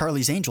you get to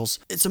Charlie's Angels,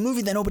 it's a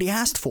movie that nobody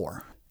asked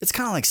for. It's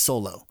kind of like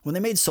Solo. When they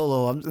made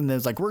Solo, and they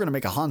was like, we're going to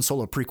make a Han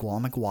Solo prequel.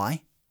 I'm like,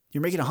 why?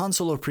 You're making a Han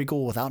Solo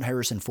prequel without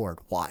Harrison Ford.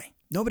 Why?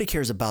 Nobody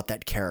cares about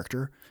that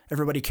character.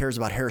 Everybody cares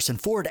about Harrison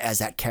Ford as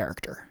that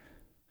character.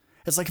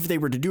 It's like if they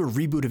were to do a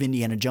reboot of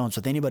Indiana Jones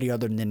with anybody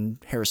other than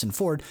Harrison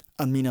Ford,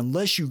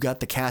 unless you got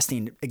the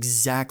casting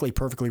exactly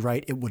perfectly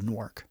right, it wouldn't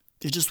work.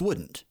 It just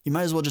wouldn't. You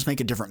might as well just make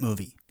a different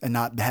movie and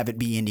not have it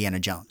be Indiana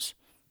Jones.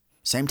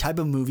 Same type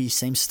of movie,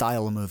 same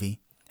style of movie.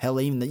 Hell,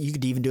 you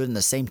could even do it in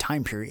the same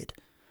time period.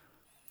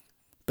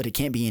 But it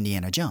can't be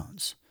Indiana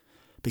Jones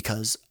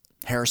because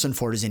Harrison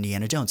Ford is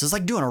Indiana Jones. It's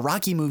like doing a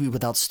Rocky movie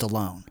without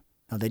Stallone.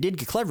 Now, they did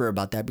get clever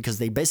about that because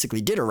they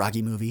basically did a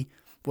Rocky movie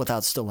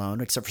without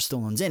Stallone, except for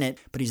Stallone's in it,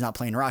 but he's not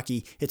playing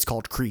Rocky. It's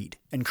called Creed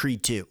and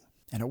Creed 2.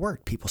 And it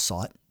worked. People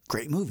saw it.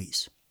 great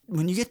movies.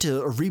 When you get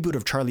to a reboot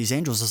of Charlie's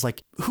Angels, it's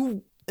like,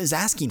 who is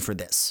asking for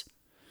this?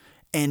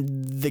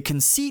 And the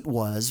conceit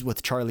was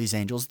with Charlie's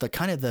Angels,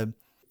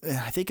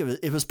 I think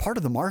it was part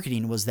of the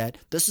marketing was that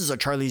this is a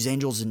Charlie's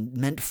Angels and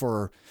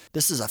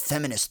this is a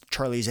feminist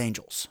Charlie's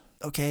Angels.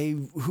 Okay,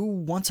 who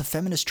wants a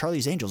feminist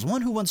Charlie's Angels?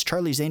 One, who wants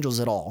Charlie's Angels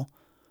at all?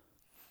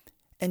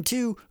 And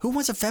two, who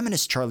wants a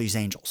feminist Charlie's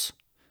Angels?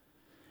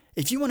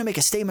 If you want to make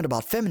a statement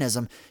about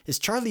feminism, is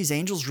Charlie's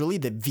Angels really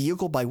the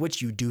vehicle by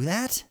which you do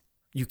that?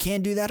 You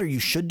can do that, or you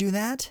should do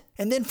that?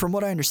 And then from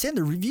what I understand,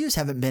 the reviews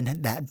haven't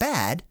been that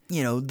bad.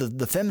 You know,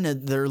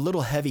 they're a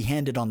little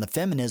heavy-handed on the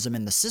feminism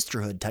and the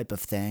sisterhood type of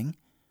thing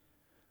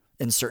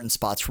in certain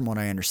spots from what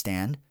I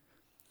understand.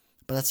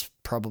 But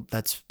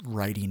that's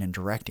writing and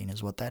directing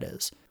is what that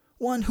is.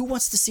 One, who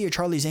wants to see a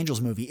Charlie's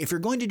Angels movie? If you're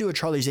going to do a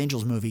Charlie's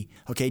Angels movie,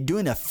 okay,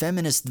 doing a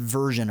feminist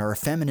version or a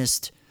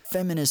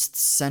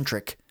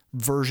feminist-centric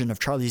version of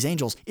Charlie's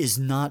Angels is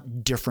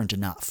not different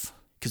enough.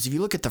 Because if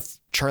you look at the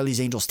Charlie's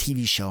Angels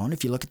TV show, and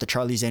if you look at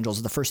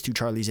the first two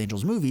Charlie's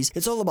Angels movies,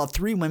 it's all about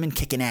three women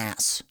kicking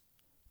ass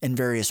in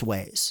various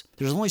ways.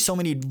 There's only so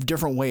many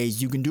different ways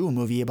you can do a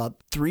movie about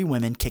three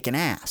women kicking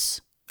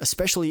ass,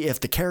 especially if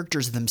the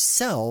characters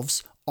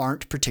themselves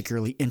aren't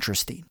particularly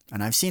interesting.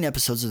 And I've seen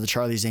episodes of the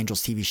Charlie's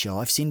Angels TV show.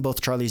 I've seen both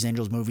Charlie's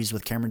Angels movies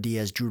with Cameron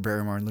Diaz, Drew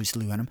Barrymore, and Lucy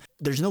Liu in them.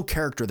 There's no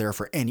character there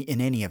in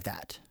any of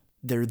that.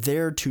 They're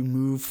there to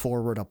move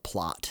forward a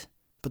plot.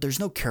 But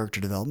there's no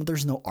character development,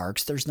 there's no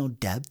arcs, there's no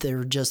depth.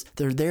 They're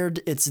there.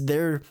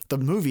 The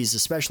movies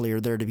especially are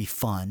there to be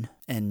fun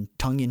and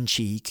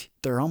tongue-in-cheek.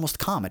 They're almost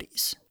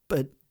comedies.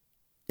 But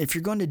if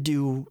you're going to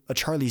do a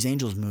Charlie's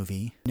Angels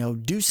movie,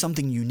 do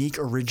something unique,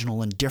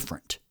 original, and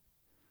different.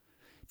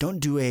 Don't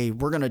do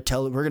we're going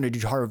to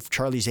do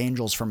Charlie's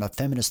Angels from a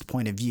feminist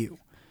point of view.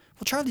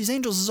 Well, Charlie's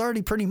Angels is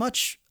already pretty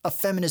much a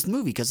feminist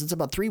movie because it's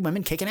about three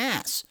women kicking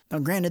ass. Now,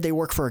 granted, they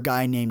work for a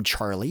guy named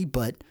Charlie,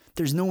 but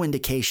there's no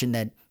indication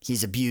that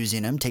he's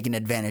abusing them, taking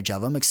advantage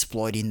of them,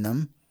 exploiting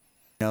them.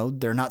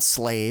 They're not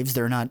slaves.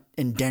 They're not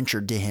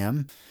indentured to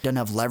him. Doesn't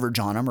have leverage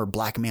on them or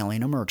blackmailing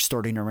them or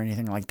extorting them or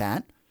anything like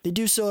that. They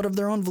do so out of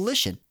their own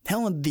volition.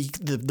 Hell,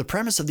 the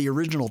premise of the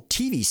original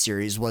TV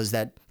series was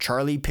that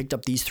Charlie picked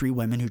up these three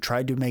women who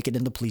tried to make it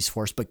in the police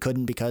force but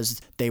couldn't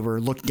because they were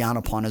looked down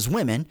upon as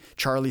women.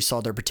 Charlie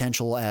saw their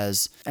potential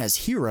as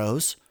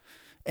heroes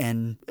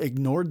and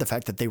ignored the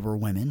fact that they were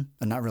women,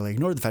 and not really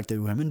ignored the fact that they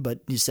were women,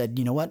 but he said,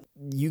 you know what,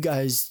 you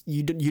guys,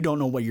 you don't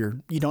know what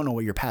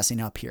you're passing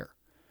up here.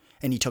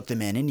 And he took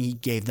them in and he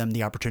gave them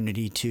the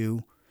opportunity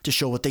to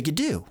show what they could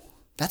do.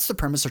 That's the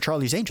premise of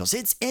Charlie's Angels.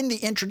 It's in the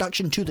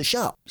introduction to the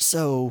show.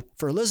 So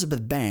for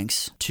Elizabeth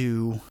Banks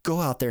to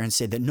go out there and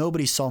say that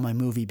nobody saw my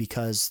movie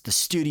because the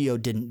studio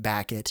didn't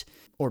back it,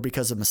 or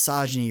because of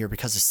misogyny, or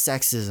because of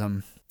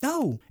sexism,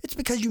 no, it's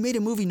because you made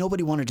a movie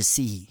nobody wanted to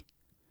see.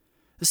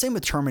 The same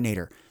with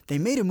Terminator. They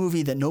made a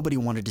movie that nobody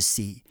wanted to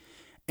see.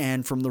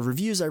 And from the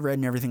reviews I read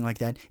and everything like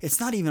that, it's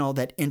not even all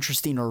that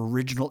interesting or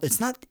original. It's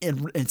not,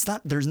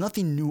 there's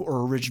nothing new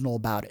or original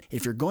about it.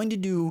 If you're going to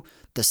do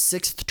the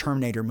sixth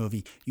Terminator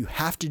movie, you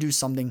have to do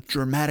something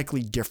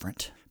dramatically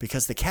different.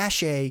 Because the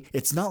cachet,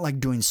 it's not like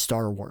doing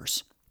Star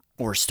Wars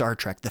or Star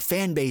Trek. The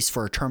fan base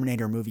for a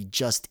Terminator movie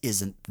just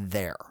isn't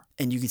there.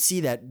 And you can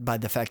see that by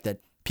the fact that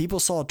people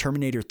saw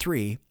Terminator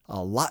 3,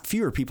 a lot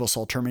fewer people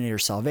saw Terminator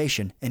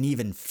Salvation, and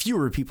even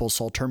fewer people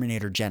saw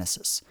Terminator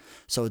Genesis.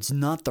 So it's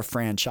not the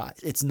franchise.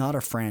 It's not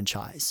a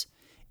franchise.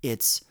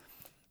 It's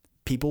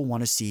people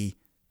want to see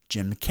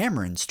Jim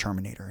Cameron's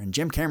Terminator. And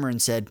Jim Cameron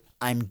said,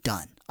 I'm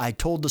done. I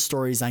told the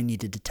stories I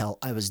needed to tell.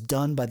 I was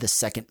done by the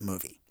second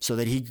movie. So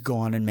that he could go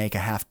on and make a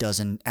half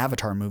dozen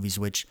Avatar movies,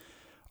 which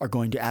are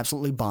going to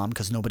absolutely bomb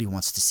because nobody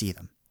wants to see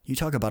them. You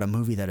talk about a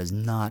movie that is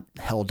not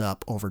held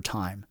up over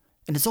time.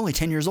 And it's only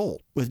 10 years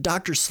old. With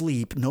Dr.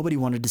 Sleep, nobody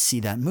wanted to see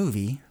that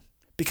movie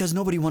because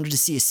nobody wanted to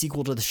see a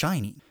sequel to The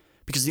Shining.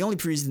 Because the only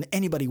reason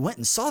anybody went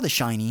and saw The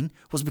Shining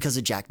was because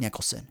of Jack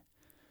Nicholson.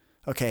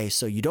 Okay,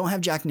 so you don't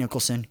have Jack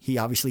Nicholson. He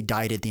obviously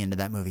died at the end of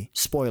that movie.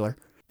 Spoiler.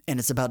 And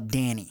it's about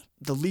Danny,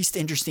 the least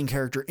interesting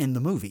character in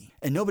the movie.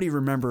 And nobody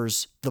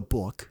remembers the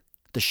book,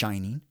 The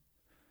Shining.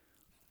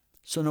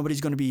 So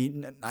nobody's going to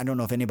be... I don't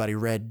know if anybody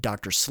read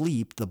Dr.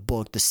 Sleep, the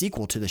book, the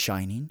sequel to The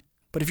Shining.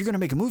 But if you're going to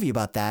make a movie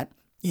about that,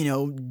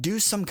 do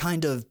some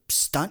kind of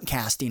stunt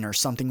casting or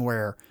something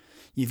where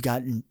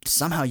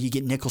somehow you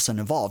get Nicholson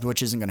involved,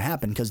 which isn't going to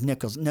happen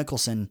because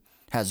Nicholson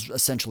has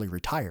essentially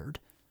retired.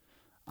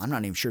 I'm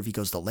not even sure if he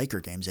goes to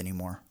Laker games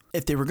anymore.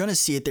 If they were going to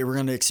see it, they were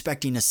going to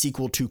expecting a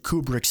sequel to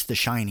Kubrick's The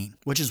Shining,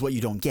 which is what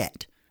you don't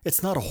get.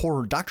 It's not a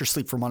horror. Dr.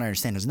 Sleep, from what I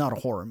understand, is not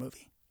a horror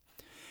movie.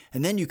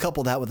 And then you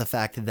couple that with the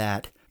fact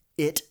that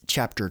It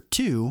Chapter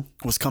 2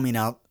 was coming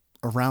out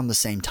around the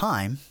same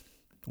time,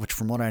 which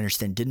from what I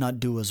understand did not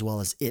do as well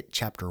as It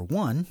Chapter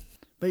 1.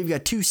 But you've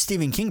got two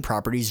Stephen King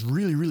properties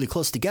really, really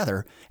close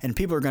together, and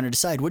people are going to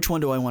decide which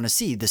one do I want to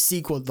see, the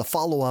sequel, the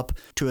follow-up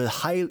to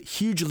a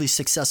hugely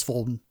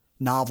successful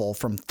novel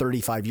from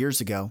 35 years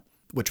ago,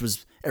 which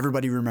was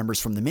everybody remembers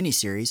from the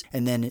miniseries,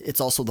 and then it's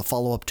also the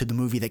follow-up to the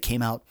movie that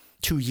came out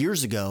 2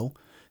 years ago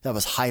that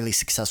was highly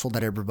successful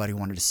that everybody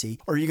wanted to see?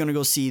 Or are you going to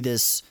go see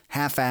this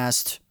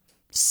half-assed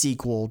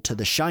sequel to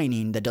The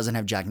Shining that doesn't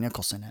have Jack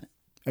Nicholson in it?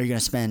 Are you going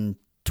to spend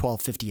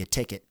 $12.50 a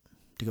ticket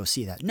to go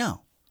see that?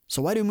 No.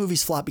 So why do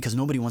movies flop? Because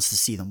nobody wants to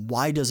see them.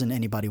 Why doesn't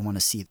anybody want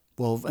to see them?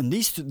 Well, in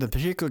the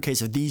particular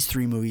case of these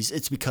three movies,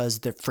 it's because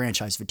they're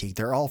franchise fatigue.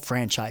 They're all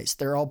franchised.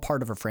 They're all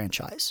part of a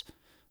franchise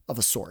of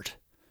a sort.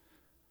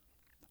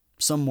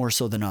 Some more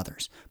so than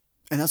others.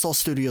 And that's all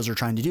studios are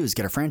trying to do is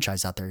get a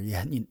franchise out there.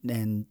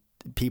 And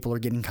people are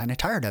getting kind of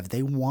tired of it.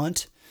 They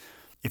want,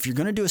 if you're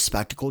going to do a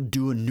spectacle,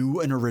 do a new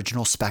and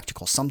original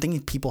spectacle, something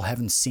people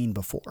haven't seen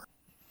before.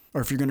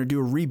 Or if you're going to do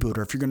a reboot,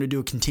 or if you're going to do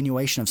a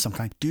continuation of some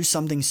kind, do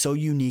something so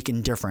unique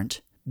and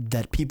different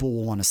that people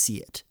will want to see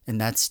it. And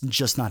that's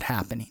just not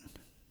happening.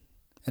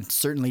 It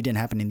certainly didn't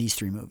happen in these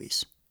three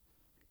movies.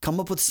 Come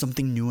up with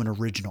something new and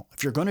original.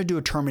 If you're going to do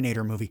a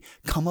Terminator movie,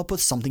 come up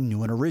with something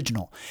new and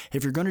original.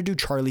 If you're going to do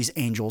Charlie's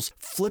Angels,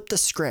 flip the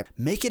script.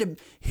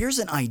 Here's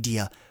an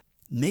idea.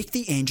 Make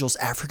the Angels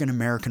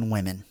African-American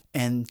women.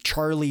 And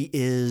Charlie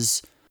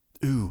is,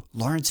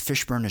 Lawrence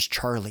Fishburne is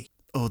Charlie.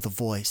 Oh, the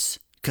voice.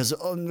 Because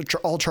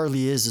all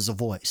Charlie is a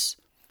voice.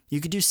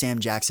 You could do Sam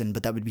Jackson,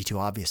 but that would be too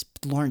obvious.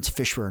 Lawrence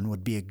Fishburne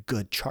would be a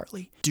good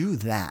Charlie. Do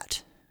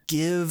that.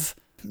 Give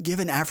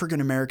an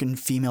African-American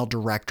female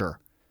director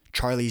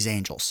Charlie's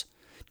Angels.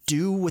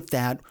 Do with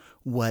that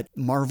what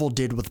Marvel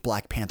did with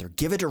Black Panther.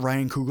 Give it to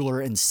Ryan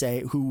Coogler and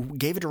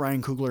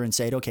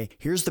said, okay,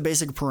 here's the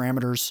basic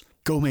parameters.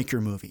 Go make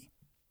your movie.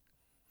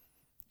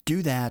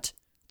 Do that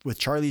with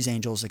Charlie's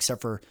Angels,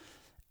 except for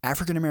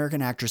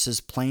African-American actresses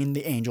playing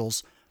the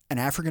angels, an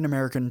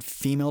African-American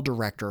female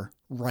director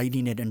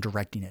writing it and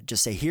directing it.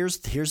 Just say, here's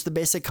the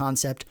basic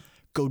concept.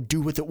 Go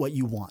do with it what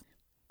you want.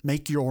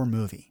 Make your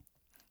movie.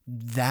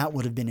 That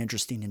would have been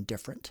interesting and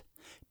different.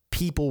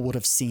 People would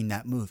have seen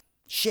that movie.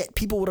 Shit,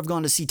 people would have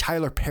gone to see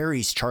Tyler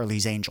Perry's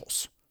Charlie's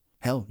Angels.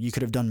 Hell, you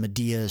could have done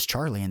Medea as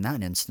Charlie in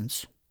that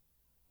instance.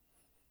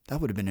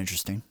 That would have been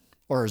interesting.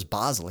 Or as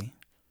Bosley.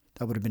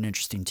 That would have been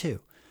interesting too.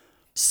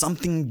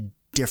 Something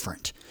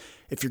different.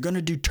 If you're going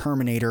to do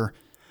Terminator,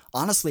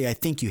 honestly, I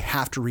think you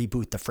have to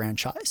reboot the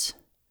franchise.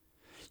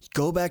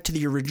 Go back to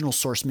the original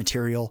source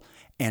material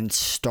and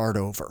start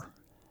over.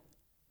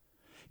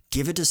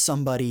 Give it to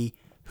somebody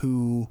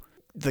who,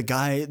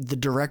 the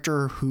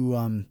director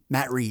who,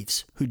 Matt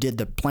Reeves, who did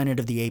the Planet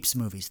of the Apes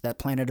movies, that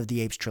Planet of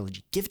the Apes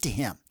trilogy. Give it to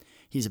him.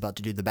 He's about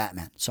to do the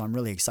Batman, so I'm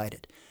really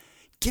excited.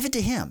 Give it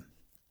to him.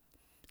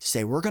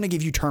 Say, we're going to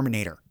give you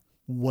Terminator.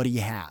 What do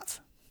you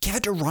have? Give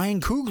it to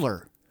Ryan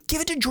Coogler.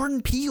 Give it to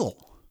Jordan Peele.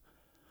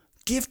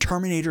 Give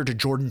Terminator to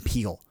Jordan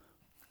Peele.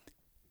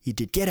 He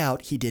did Get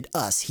Out. He did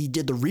Us. He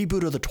did the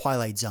reboot of The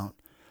Twilight Zone.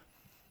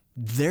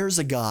 There's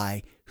a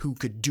guy who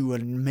could do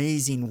an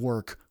amazing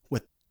work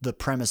with the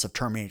premise of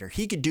Terminator.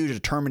 He could do to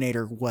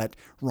Terminator what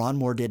Ron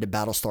Moore did to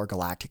Battlestar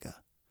Galactica.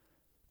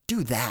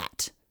 Do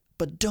that.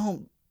 But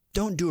don't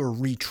do a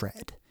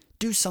retread.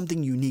 Do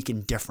something unique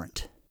and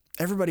different.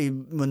 Everybody,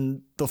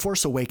 when The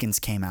Force Awakens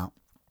came out,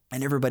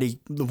 and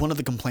one of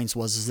the complaints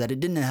was that it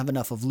didn't have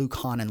enough of Luke,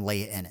 Han, and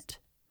Leia in it.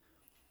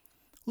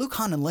 Luke,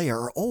 Han, and Leia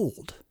are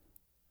old.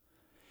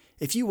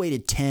 If you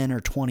waited 10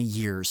 or 20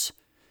 years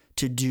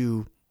to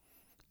do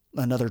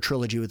another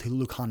trilogy with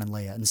Luke, Han, and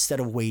Leia, instead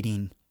of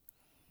waiting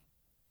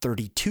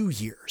 32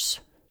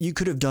 years, you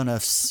could have done a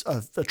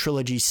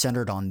trilogy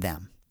centered on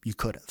them. You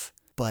could have.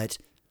 But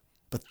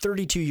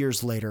 32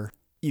 years later,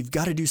 you've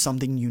got to do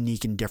something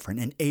unique and different.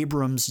 And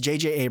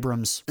J.J.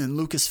 Abrams and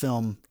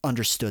Lucasfilm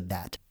understood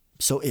that.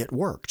 So it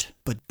worked.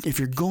 But if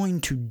you're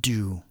going to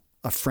do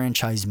a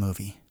franchise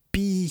movie,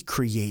 be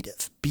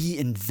creative, be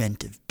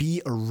inventive,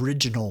 be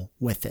original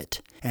with it.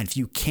 And if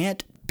you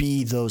can't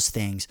be those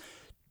things,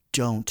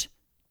 don't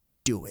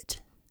do it.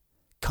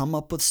 Come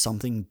up with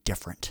something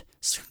different.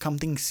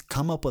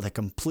 Come up with a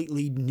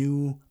completely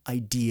new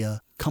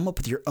idea. Come up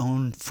with your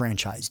own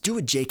franchise. Do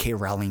what J.K.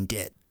 Rowling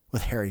did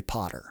with Harry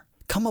Potter.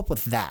 Come up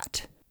with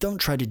that. Don't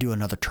try to do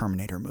another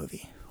Terminator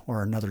movie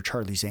or another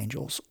Charlie's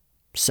Angels.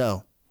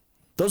 So,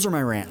 those are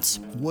my rants.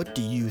 What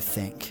do you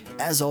think?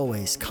 As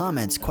always,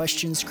 comments,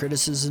 questions,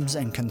 criticisms,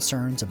 and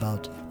concerns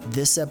about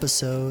this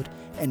episode,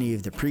 any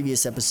of the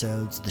previous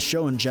episodes, the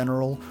show in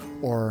general,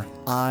 or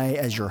I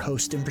as your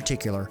host in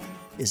particular,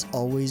 is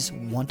always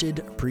wanted,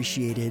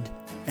 appreciated,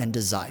 and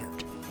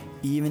desired.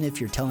 Even if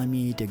you're telling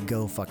me to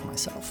go fuck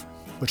myself,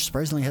 which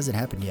surprisingly hasn't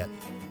happened yet.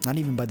 Not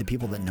even by the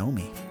people that know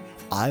me.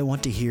 I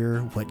want to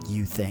hear what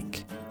you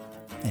think.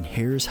 And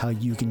here's how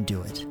you can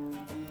do it.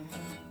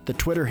 The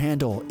Twitter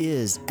handle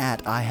is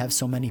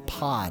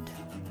 @IHaveSoManyPod.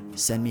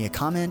 Send me a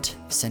comment,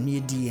 send me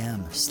a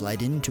DM,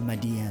 slide into my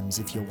DMs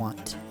if you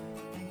want.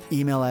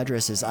 Email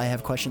address is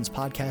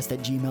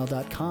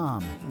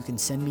ihavecquestionspodcast@gmail.com. You can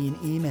send me an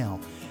email.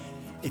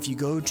 If you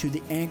go to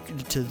the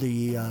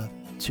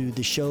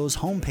show's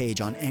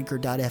homepage on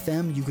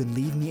anchor.fm, you can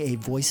leave me a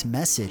voice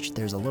message.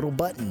 There's a little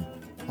button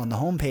on the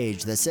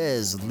homepage that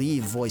says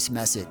leave voice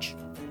message,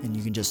 and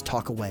you can just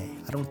talk away.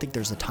 I don't think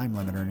there's a time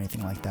limit or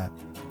anything like that.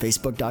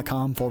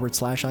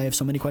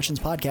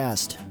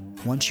 Facebook.com/IHaveSoManyQuestionspodcast.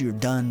 Once you're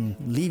done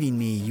leaving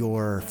me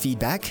your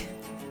feedback,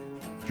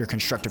 your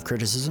constructive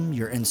criticism,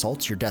 your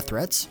insults, your death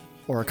threats,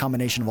 or a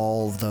combination of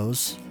all of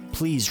those,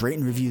 please rate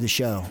and review the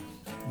show.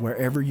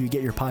 Wherever you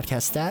get your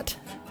podcast at,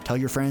 tell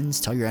your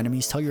friends, tell your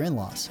enemies, tell your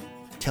in-laws.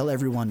 Tell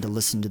everyone to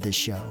listen to this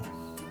show,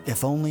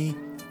 if only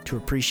to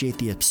appreciate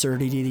the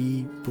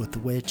absurdity with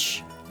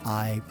which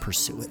I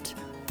pursue it.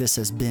 This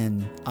has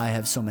been I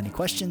Have So Many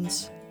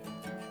Questions.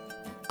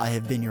 I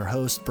have been your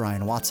host,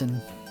 Brian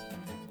Watson.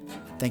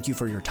 Thank you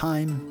for your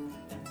time,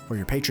 for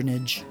your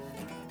patronage.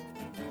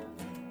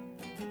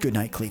 Good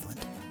night, Cleveland.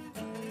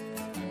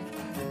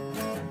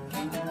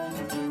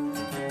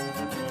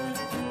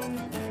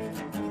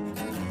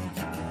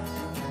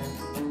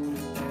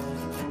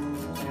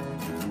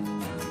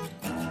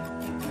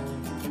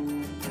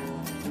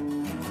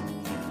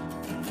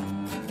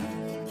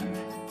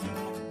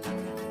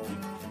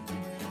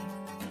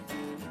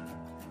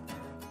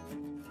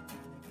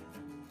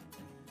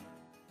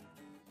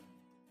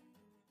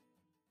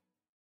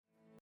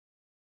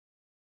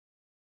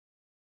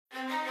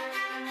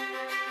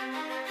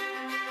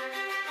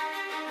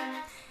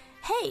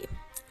 Hey,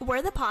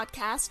 we're the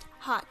podcast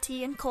Hot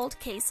Tea and Cold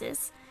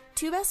Cases.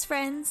 Two best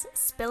friends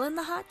spilling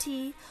the hot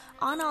tea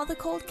on all the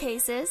cold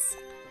cases.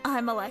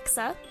 I'm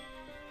Alexa.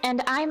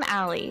 And I'm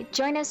Allie.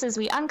 Join us as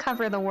we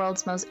uncover the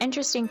world's most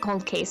interesting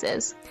cold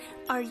cases.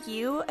 Are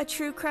you a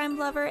true crime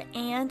lover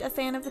and a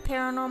fan of the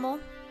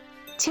paranormal?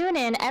 Tune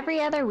in every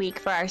other week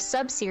for our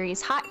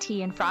sub-series Hot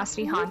Tea and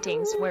Frosty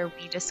Hauntings, where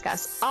we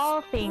discuss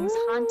all things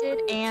haunted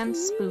and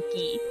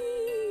spooky.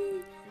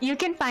 You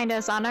can find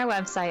us on our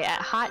website at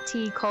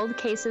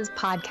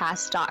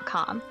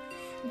hotteacoldcasespodcast.com.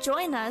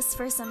 Join us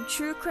for some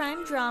true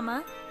crime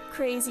drama,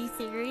 crazy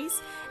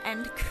theories,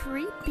 and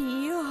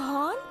creepy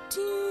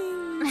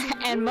hauntings.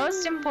 And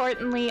most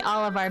importantly,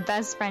 all of our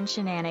best friend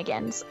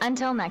shenanigans.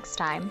 Until next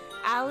time.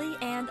 Allie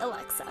and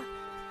Alexa.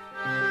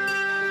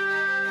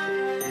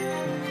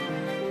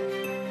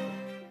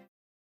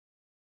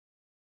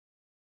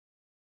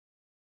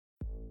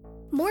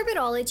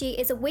 Morbidology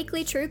is a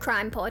weekly true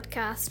crime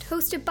podcast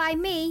hosted by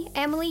me,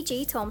 Emily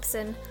G.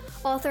 Thompson,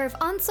 author of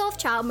Unsolved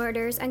Child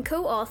Murders and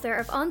co-author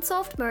of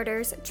Unsolved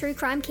Murders, True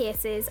Crime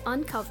Cases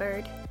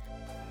Uncovered.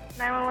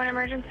 911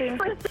 emergency.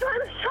 My son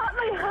shot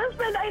my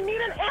husband. I need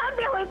an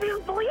ambulance. He's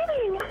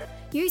bleeding.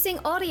 Using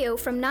audio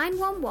from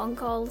 911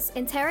 calls,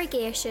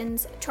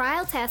 interrogations,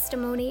 trial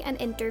testimony and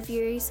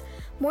interviews,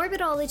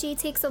 Morbidology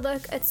takes a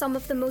look at some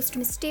of the most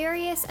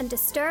mysterious and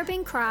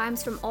disturbing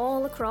crimes from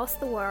all across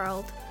the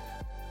world.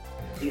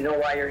 Do you know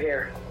why you're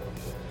here?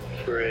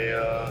 For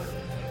a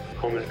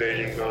home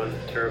invasion gone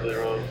terribly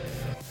wrong.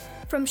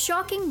 From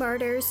shocking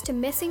murders to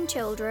missing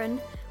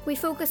children, we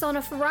focus on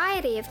a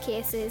variety of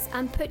cases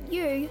and put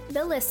you,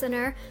 the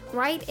listener,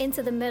 right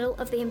into the middle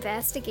of the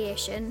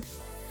investigation.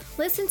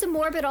 Listen to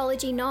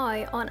Morbidology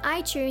now on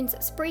iTunes,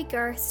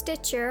 Spreaker,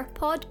 Stitcher,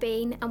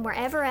 Podbean, and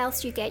wherever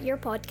else you get your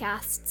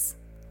podcasts.